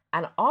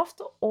 And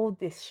after all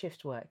this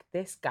shift work,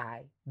 this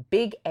guy,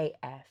 big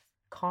AF,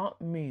 can't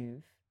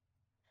move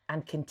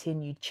and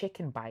continued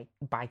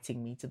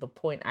biting me to the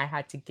point I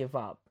had to give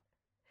up.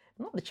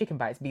 Not the chicken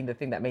bites being the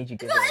thing that made you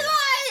give up.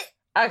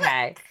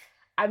 Okay.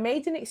 I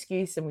made an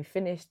excuse and we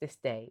finished this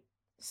date.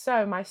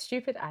 So my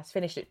stupid ass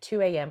finished at 2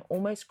 a.m.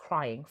 almost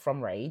crying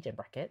from rage, in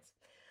brackets,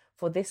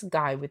 for this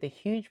guy with a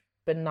huge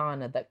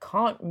banana that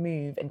can't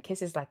move and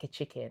kisses like a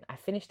chicken. I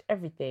finished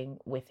everything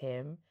with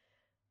him,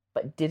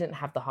 but didn't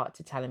have the heart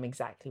to tell him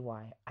exactly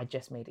why. I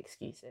just made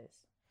excuses.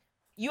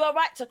 You are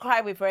right to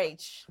cry with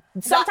rage.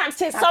 Sometimes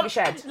tears have to be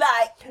shed.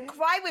 Like,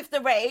 cry with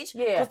the rage,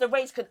 because the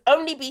rage can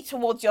only be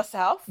towards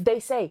yourself. They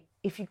say,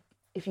 if you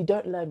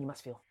don't learn, you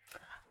must feel.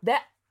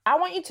 I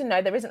want you to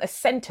know there isn't a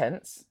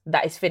sentence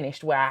that is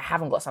finished where I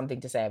haven't got something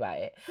to say about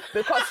it.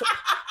 Because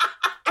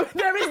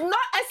there is not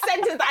a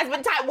sentence that has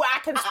been typed where I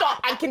can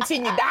stop and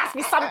continue. There has to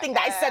be something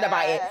that is said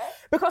about it.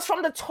 Because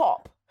from the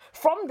top,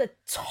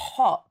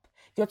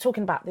 you're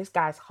talking about this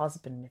guy's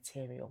husband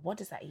material. What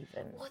does that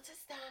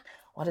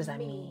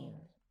mean?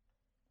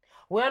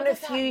 We're on a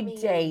few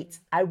dates.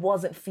 I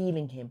wasn't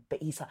feeling him,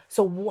 but he's...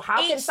 So how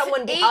can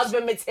someone be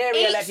husband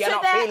material if you're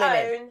not feeling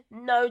it?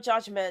 No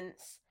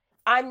judgments.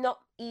 I'm not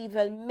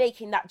even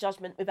making that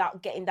judgment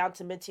without getting down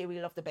to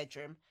material of the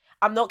bedroom.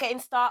 I'm not getting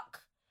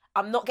stuck.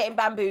 I'm not getting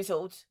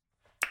bamboozled.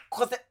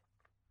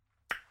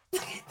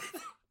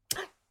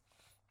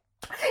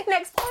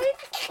 Next point.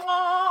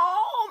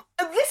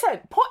 Listen,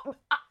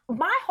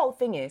 my whole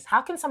thing is,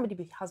 how can somebody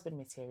be husband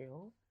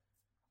material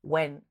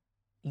when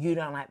you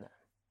don't like them?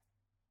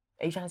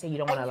 Are you trying to say you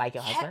don't want to like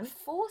your husband?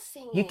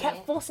 You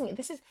kept forcing it.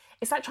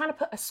 It's like trying to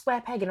put a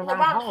square peg in a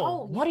round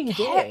hole. What are you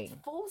doing?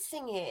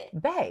 Forcing it.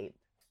 Babe,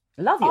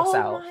 love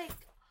yourself. Oh my...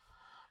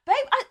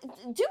 Babe,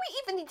 do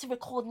we even need to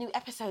record new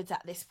episodes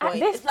at this point? At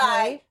this it's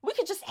like, point... we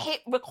could just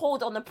hit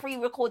record on the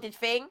pre-recorded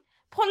thing,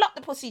 pull up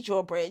the pussy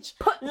drawbridge,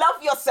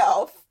 love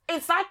yourself.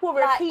 It's like we're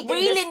repeating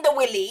reel in the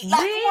willy. Reel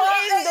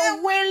in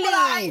the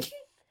willy.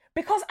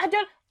 Because I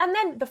don't... And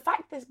then the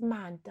fact this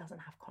man doesn't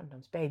have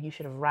condoms, babe, you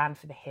should have ran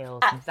for the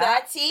hills. At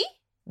 30?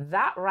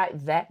 That right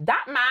there.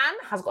 That man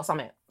has got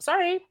something.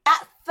 Sorry.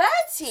 At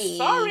 30?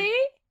 Sorry.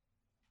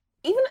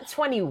 Even at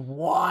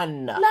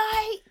 21.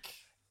 Like...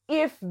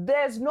 If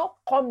there's no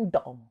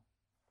condom,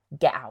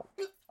 get out.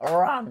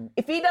 Run.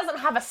 If he doesn't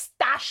have a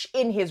stash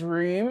in his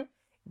room,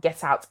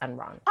 get out and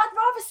run. I'd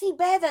rather see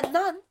bare than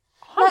none.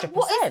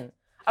 100%.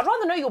 I'd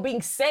rather know you're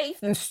being safe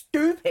than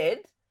stupid.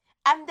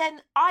 And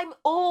then I'm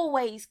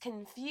always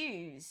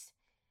confused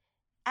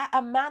at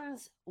a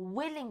man's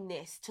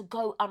willingness to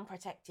go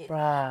unprotected.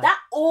 Bruh.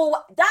 That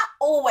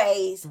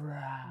always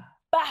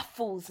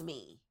baffles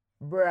me.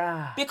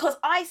 Bruh. Because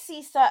I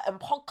see certain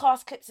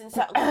podcast clips and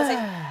certain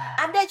conversations,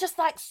 and they're just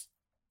like...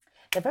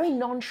 They're very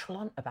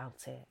nonchalant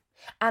about it.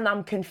 And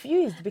I'm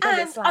confused because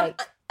it's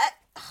like...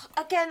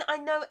 again, I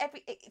know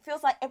it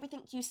feels like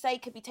everything you say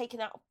could be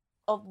taken out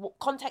of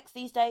context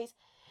these days.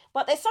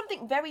 But there's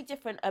something very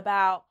different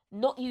about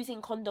not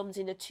using condoms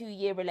in a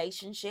 2-year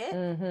relationship.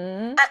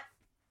 Mm-hmm.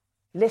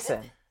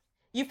 Listen.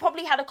 You've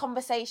probably had a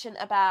conversation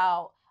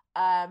about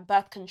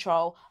birth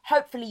control.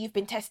 Hopefully you've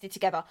been tested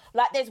together.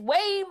 Like, there's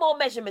way more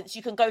measurements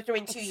you can go through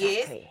in 2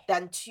 years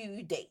than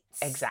 2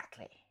 dates.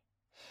 Exactly.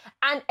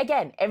 And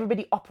again,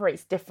 everybody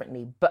operates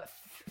differently. But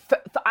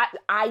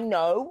I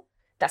know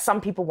that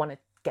some people want to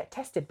get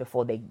tested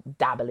before they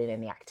dabble in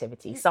any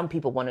activity. Some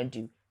people want to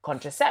do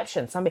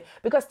contraception.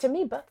 Because to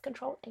me, birth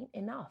control ain't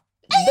enough.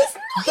 It's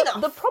not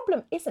enough. The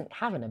problem isn't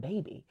having a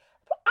baby.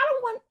 I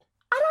don't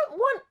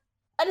want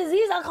a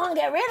disease I can't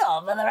get rid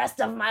of for the rest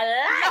of my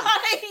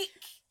life.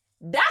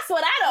 That's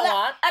what I don't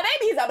want. A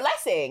baby is a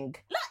blessing.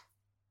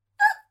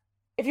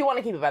 If you want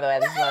to keep it, by the way,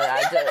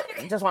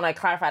 I just want to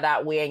clarify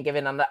that we ain't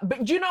giving them that.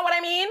 But do you know what I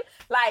mean?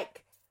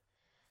 Like,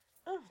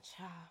 oh,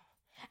 child.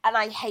 And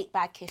I hate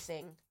bad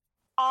kissing.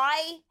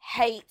 I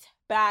hate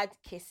bad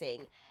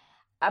kissing.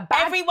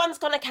 Everyone's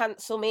gonna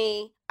cancel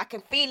me. I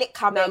can feel it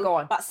coming. No, go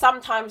on. But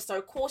sometimes,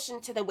 so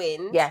caution to the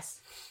wind.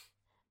 Yes.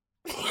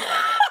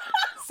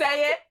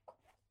 Say it.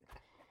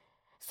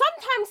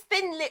 Sometimes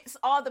thin lips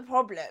are the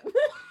problem.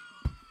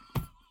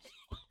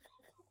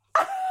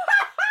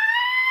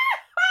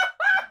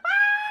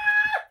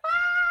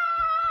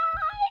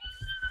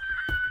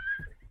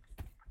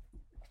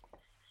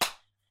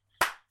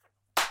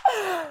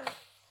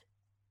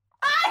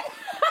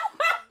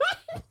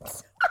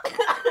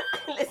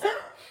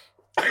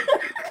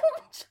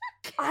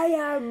 I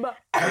am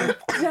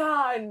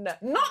done.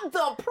 Not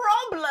the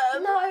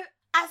problem. No,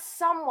 as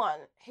someone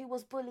who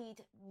was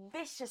bullied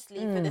viciously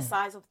for the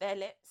size of their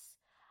lips,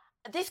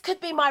 this could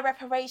be my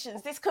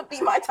reparations. This could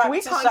be my time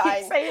to shine. We can't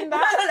keep saying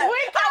that. No.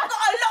 I've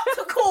got a lot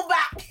to call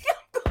back.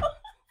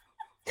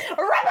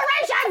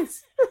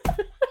 Reparations!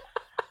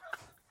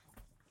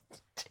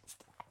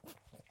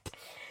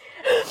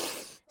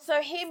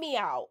 So hear me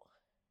out.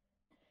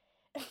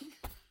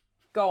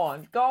 Go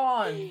on.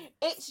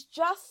 It's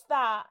just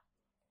that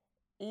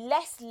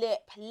less lip,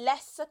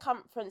 less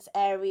circumference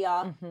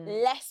area,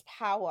 less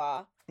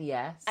power.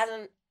 Yes.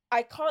 And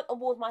I can't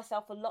award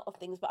myself a lot of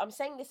things, but I'm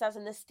saying this as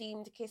an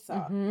esteemed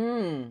kisser.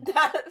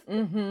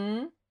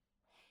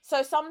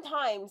 So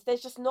sometimes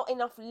there's just not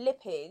enough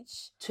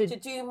lippage to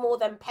do more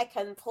than peck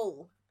and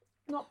pull.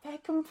 Not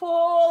peck and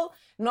pull.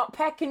 Not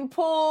peck and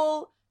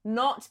pull.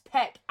 Not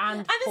peck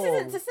and pull. And this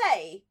isn't to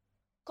say,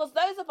 because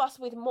those of us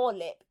with more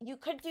lip, you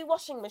could do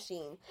washing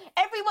machine.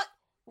 Everyone's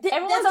there's a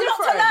lot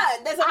to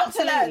learn. There's a lot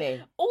to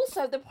learn.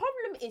 Also, the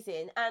problem is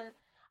and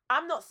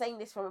I'm not saying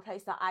this from a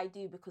place that I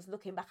do, because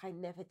looking back, I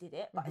never did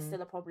it, but it's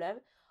still a problem,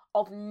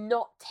 of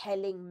not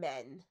telling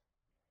men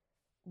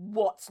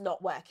what's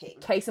not working.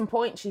 Case in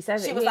point, she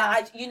says she was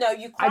like, you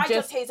cried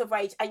your tears of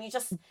rage and you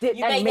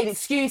made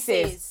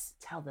excuses.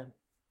 Tell them.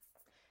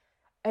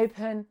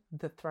 Open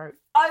the throat.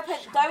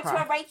 Go to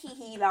a Reiki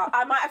healer.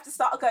 I might have to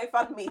start a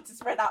GoFundMe to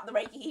spread out the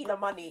Reiki healer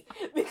money,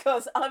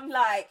 because I'm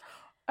like,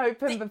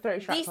 open the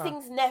throat chakra. These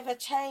things never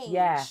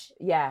change.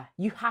 Yeah.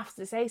 You have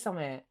to say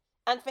something.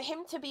 And for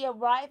him to be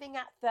arriving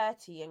at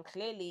 30 and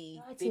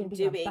clearly been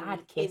doing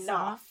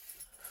enough,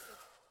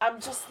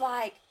 I'm just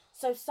like,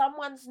 so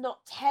someone's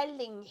not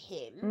telling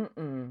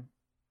him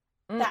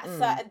that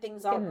certain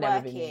things aren't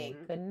working.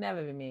 Could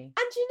never be me.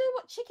 And do you know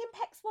what? Chicken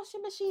Peck's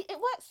washing machine, it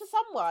works for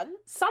someone.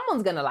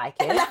 Someone's gonna like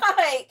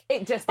it.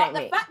 It just ain't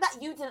me. But the fact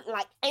that you didn't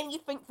like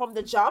anything from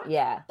the jump,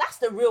 that's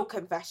the real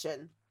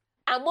confession.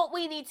 And what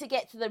we need to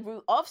get to the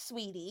root of,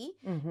 sweetie,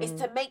 is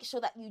to make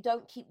sure that you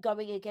don't keep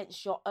going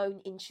against your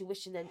own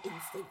intuition and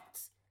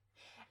instincts.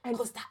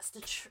 Because that's the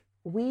truth.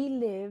 We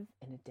live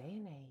in a day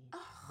and age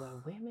where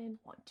women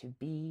want to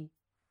be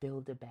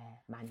Build-A-Bear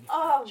Oh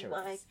manufacturers.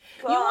 my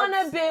God. You want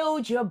to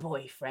build your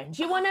boyfriend.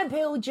 You want to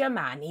build your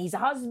man. He's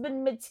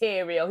husband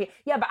material.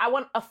 Yeah, but I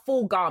want a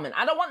full garment.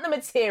 I don't want the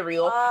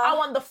material. I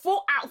want the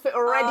full outfit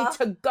ready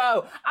to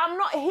go. I'm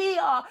not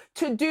here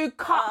to do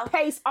cut,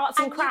 paste, arts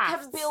and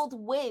crafts. You can build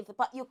with,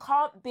 but you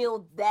can't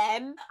build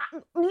them.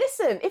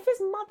 Listen, if his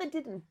mother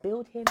didn't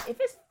build him, if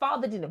his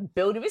father didn't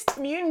build him, if his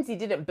community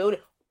didn't build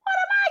him, what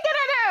am I going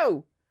to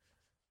do?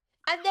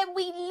 And then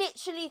we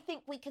literally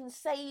think we can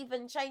save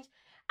and change.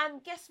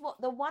 And guess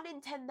what? The 1 in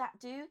 10 that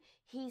do,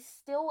 he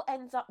still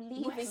ends up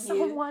leaving you for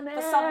someone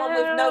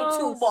with no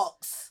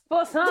toolbox.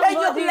 For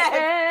somebody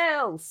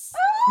else.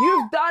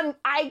 You've done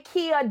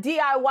IKEA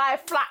DIY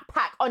flat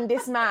pack on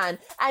this man,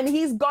 and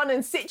he's gone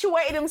and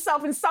situated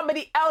himself in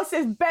somebody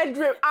else's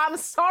bedroom. I'm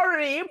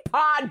sorry,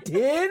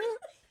 pardon?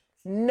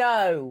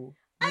 No.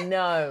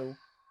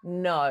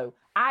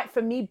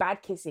 For me,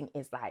 bad kissing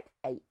is like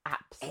a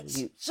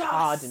absolute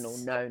cardinal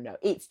no.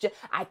 It's just,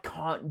 I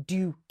can't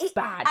do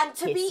bad and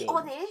to kissing. be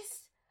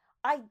honest,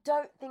 I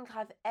don't think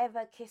I've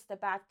ever kissed a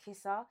bad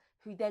kisser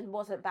who then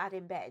wasn't bad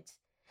in bed.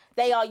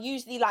 They are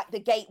usually like the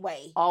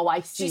gateway. Oh,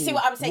 I see. Do you see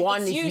what I'm saying?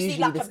 One it's is usually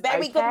like a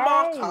very good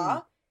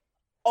marker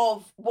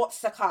of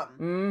what's to come.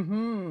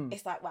 Mm-hmm.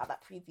 It's like, wow,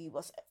 that preview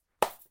was...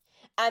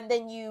 And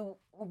then you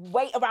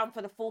wait around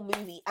for the full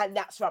movie, and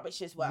that's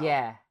rubbish as well.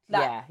 Yeah.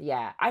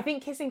 I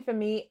think kissing for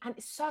me, and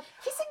kissing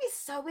is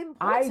so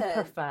important. I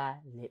prefer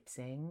lip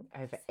sync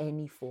over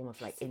any form of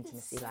like kissing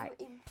intimacy. is so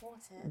like,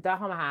 important. don't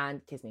hold my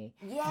hand, kiss me.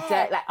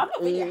 Yeah, Like, I'm not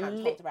really a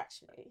hand holder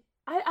actually.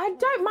 I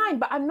don't mind,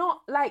 but I'm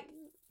not like.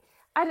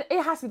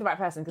 It has to be the right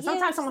person, because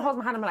sometimes someone holds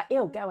my hand and I'm like,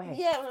 ew, go away.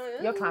 Yeah.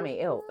 You're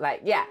clammy, ew.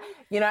 Like, yeah,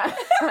 you know,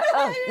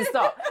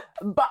 stop.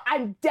 But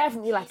I'm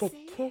definitely like a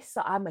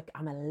kisser. I'm a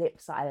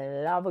lipser.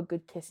 I love a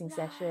good kissing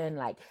session.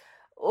 Like,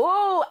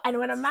 oh, and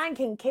when a man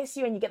can kiss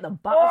you and you get the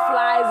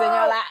butterflies and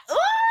you're like,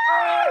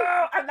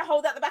 oh, and the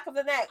hold at the back of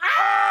the neck.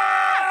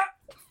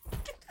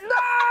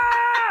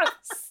 No!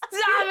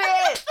 Stop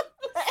it!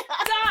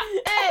 Stop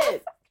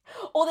it!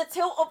 Or the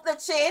tilt of the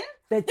chin.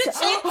 The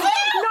chin. No,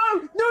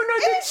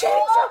 the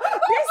chin.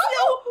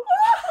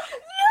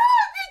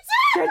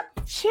 The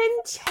chin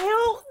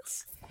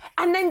tilt,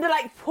 and then the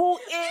like pull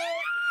in.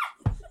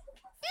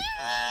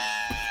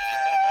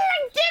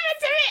 Give it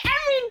to me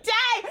every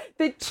day.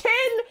 The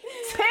chin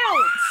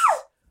tilts.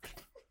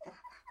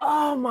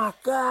 Oh my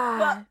God.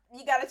 But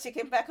you got a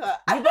chicken pecker.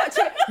 You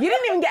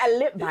didn't even get a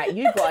lip bite.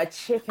 You got a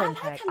chicken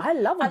peck. I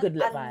love a good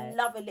lip bite. I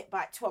love a lip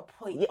bite to a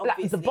point. Yeah,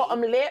 like the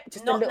bottom lip,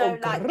 just not a little.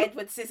 like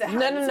Edward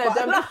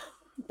Scissorhands. No.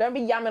 Don't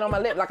be yamming on my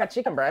lip like a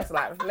chicken breast.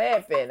 Like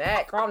flipping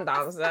it. Calm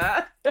down,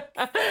 sir. Calm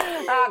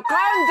down.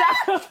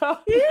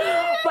 But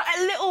a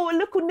little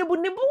nibble. Not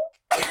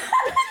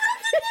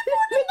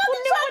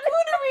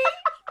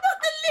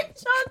the lip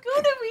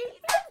charcuterie.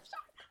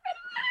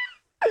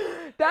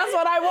 That's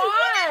what I want.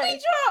 What did we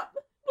drop?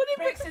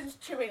 Brixton's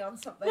chewing on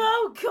something.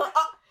 Oh God!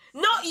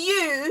 Not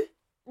you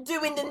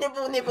doing the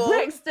nibble.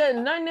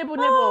 Brixton, no nibble.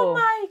 Oh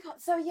my God!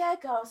 So yeah,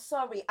 girl.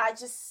 Sorry, I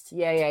just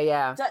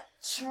Yeah.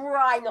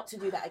 try not to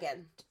do that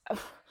again.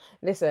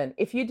 Listen,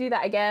 if you do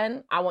that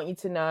again, I want you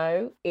to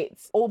know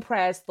it's all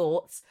prayers,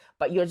 thoughts,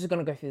 but you're just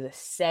gonna go through the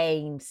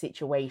same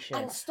situation.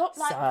 And stop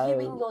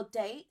viewing your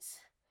dates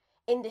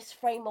in this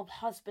frame of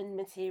husband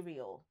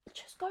material.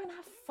 Just go and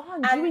have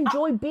fun. Do you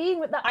enjoy being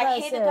with that person? I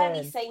hear the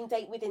girly saying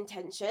date with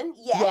intention.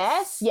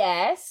 Yes.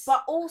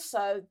 But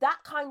also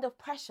that kind of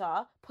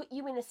pressure put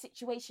you in a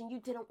situation you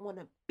didn't want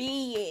to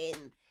be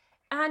in.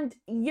 And,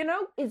 you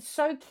know, it's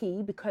so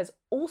key because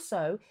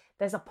also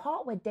there's a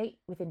part where date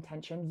with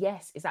intention,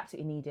 yes, is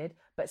absolutely needed,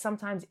 but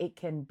sometimes it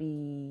can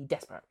be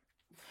desperate.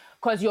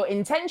 Because your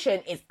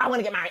intention is, I want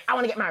to get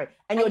married.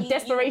 And your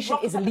desperation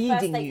is leading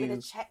first date you. With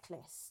a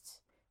checklist.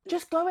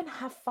 Just go and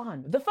have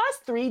fun. The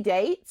first 3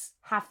 dates,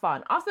 have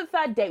fun. After the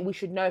 3rd date, we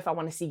should know if I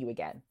want to see you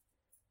again.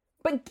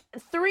 But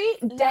 3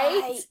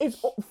 dates is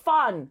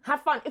fun.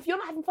 Have fun. If you're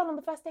not having fun on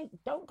the first date,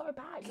 don't go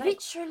back.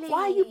 Literally.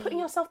 Why are you putting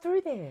yourself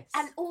through this?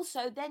 And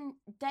also then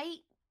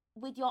date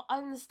with your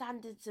own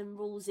standards and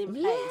rules in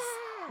place.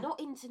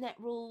 Not internet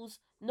rules,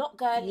 not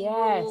girly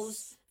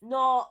rules,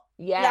 not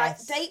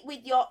like date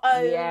with your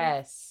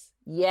own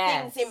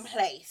things in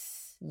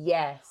place.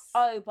 Yes.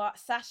 Oh, but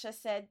Sasha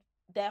said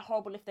they're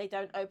horrible if they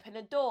don't open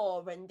a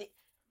door and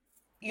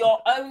your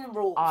own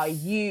rules. Are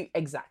you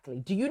exactly?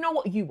 Do you know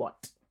what you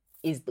want?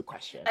 Is the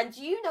question. And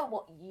do you know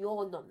what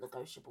your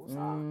non-negotiables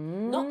are?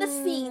 Not the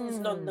scene's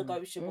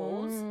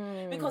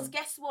non-negotiables. Because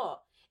guess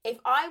what? If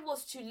I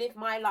was to live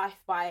my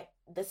life by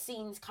the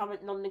scene's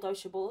current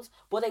non-negotiables,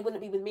 well, they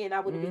wouldn't be with me and I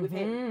wouldn't be with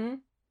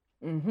him.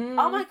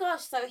 Oh my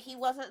gosh, so he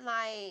wasn't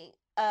like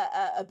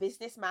a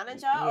business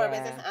manager or a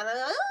business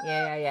analyst?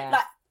 Yeah.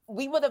 Like,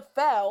 we would have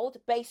failed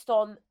based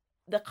on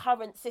the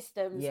current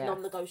system's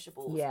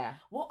non-negotiables. Yeah.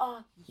 What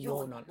are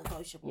your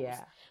non-negotiables? Yeah.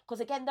 Because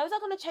again, those are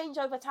going to change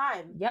over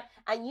time. Yep.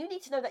 And you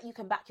need to know that you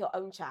can back your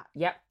own chap.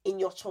 Yep. In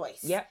your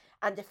choice. Yep.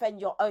 And defend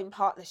your own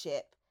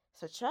partnership.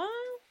 So ciao.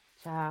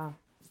 Ciao.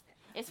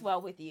 It's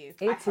well with you.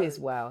 It is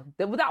well.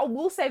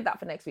 We'll save that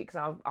for next week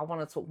because I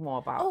want to talk more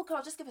about. Oh,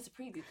 girl, just give us a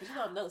preview because you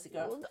know I'm nosy,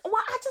 girl.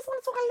 Well, I just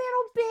want to talk a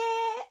little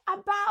bit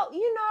about,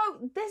 you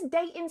know, this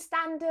dating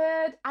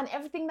standard and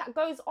everything that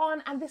goes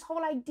on, and this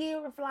whole idea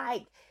of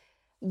like,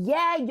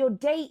 yeah, you're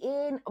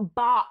dating,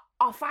 but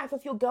are 5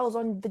 of your girls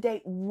on the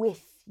date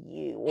with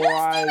you? Who's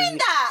doing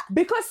that?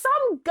 Because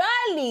some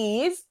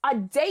girlies are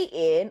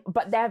dating,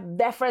 but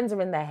their friends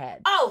are in their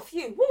head. Oh,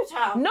 phew, woo,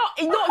 child. Not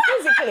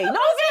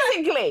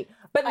physically,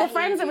 but the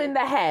friends are in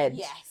their head.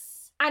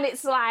 Yes. And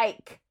it's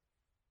like,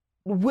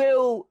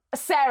 will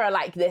Sarah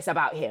like this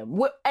about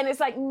him? And it's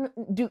like,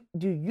 do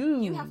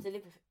you? You have to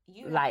live with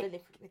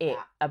it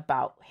that.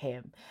 about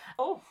him.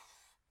 Oh.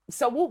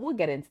 So we'll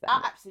get into that.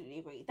 I absolutely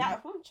agree.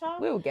 That child.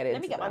 We'll get into that.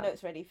 Let me get my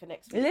notes ready for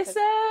next week.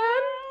 Listen.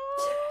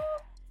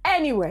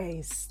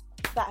 Anyways.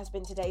 That has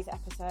been today's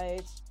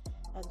episode.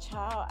 And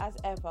child, as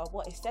ever,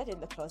 what is said in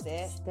the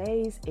closet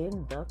stays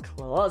in the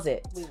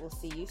closet. We will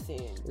see you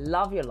soon.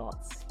 Love you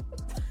lots.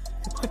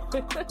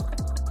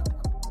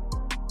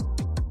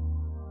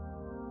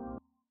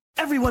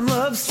 Everyone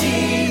loves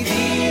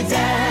TV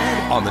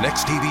Dad. On the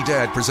next TV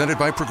Dad, presented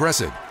by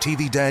Progressive,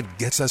 TV Dad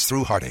gets us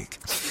through heartache.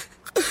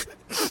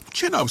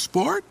 Chin up,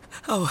 sport.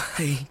 Oh,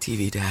 hey,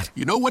 TV Dad.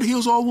 You know what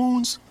heals all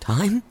wounds?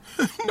 Time?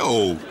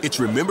 No, it's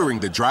remembering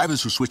that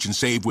drivers who switch and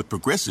save with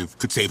Progressive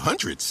could save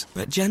hundreds.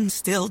 But Jen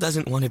still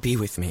doesn't want to be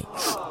with me.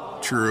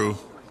 True.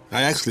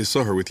 I actually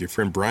saw her with your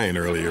friend Brian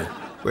earlier.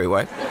 Wait,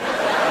 what?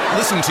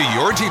 Listen to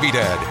your TV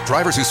Dad.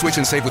 Drivers who switch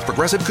and save with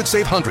Progressive could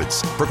save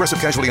hundreds. Progressive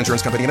Casualty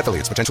Insurance Company and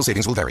affiliates. Potential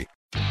savings will vary.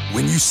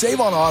 When you save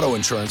on auto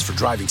insurance for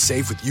driving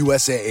safe with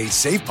USAA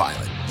Safe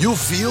Pilot, you'll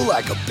feel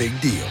like a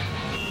big deal,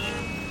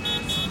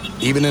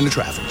 even in a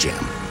traffic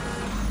jam.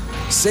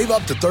 Save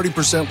up to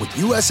 30% with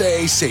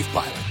USAA Safe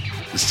Pilot.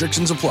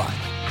 Restrictions apply.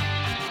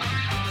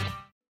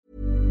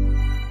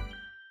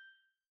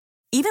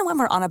 Even when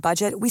we're on a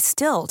budget, we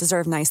still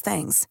deserve nice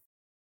things.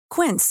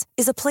 Quince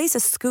is a place to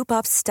scoop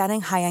up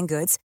stunning high-end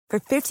goods for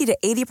 50 to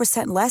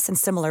 80% less than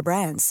similar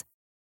brands.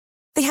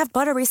 They have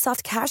buttery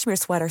soft cashmere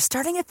sweaters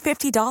starting at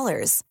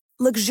 $50,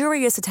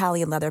 luxurious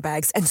Italian leather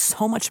bags, and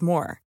so much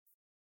more.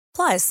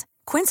 Plus,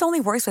 Quince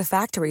only works with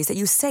factories that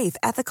use safe,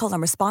 ethical,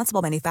 and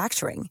responsible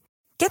manufacturing.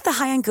 Get the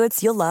high-end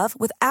goods you'll love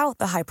without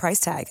the high price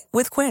tag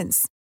with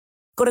Quince.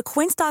 Go to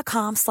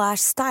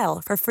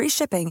quince.com/style for free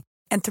shipping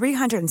and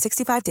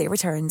 365-day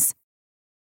returns.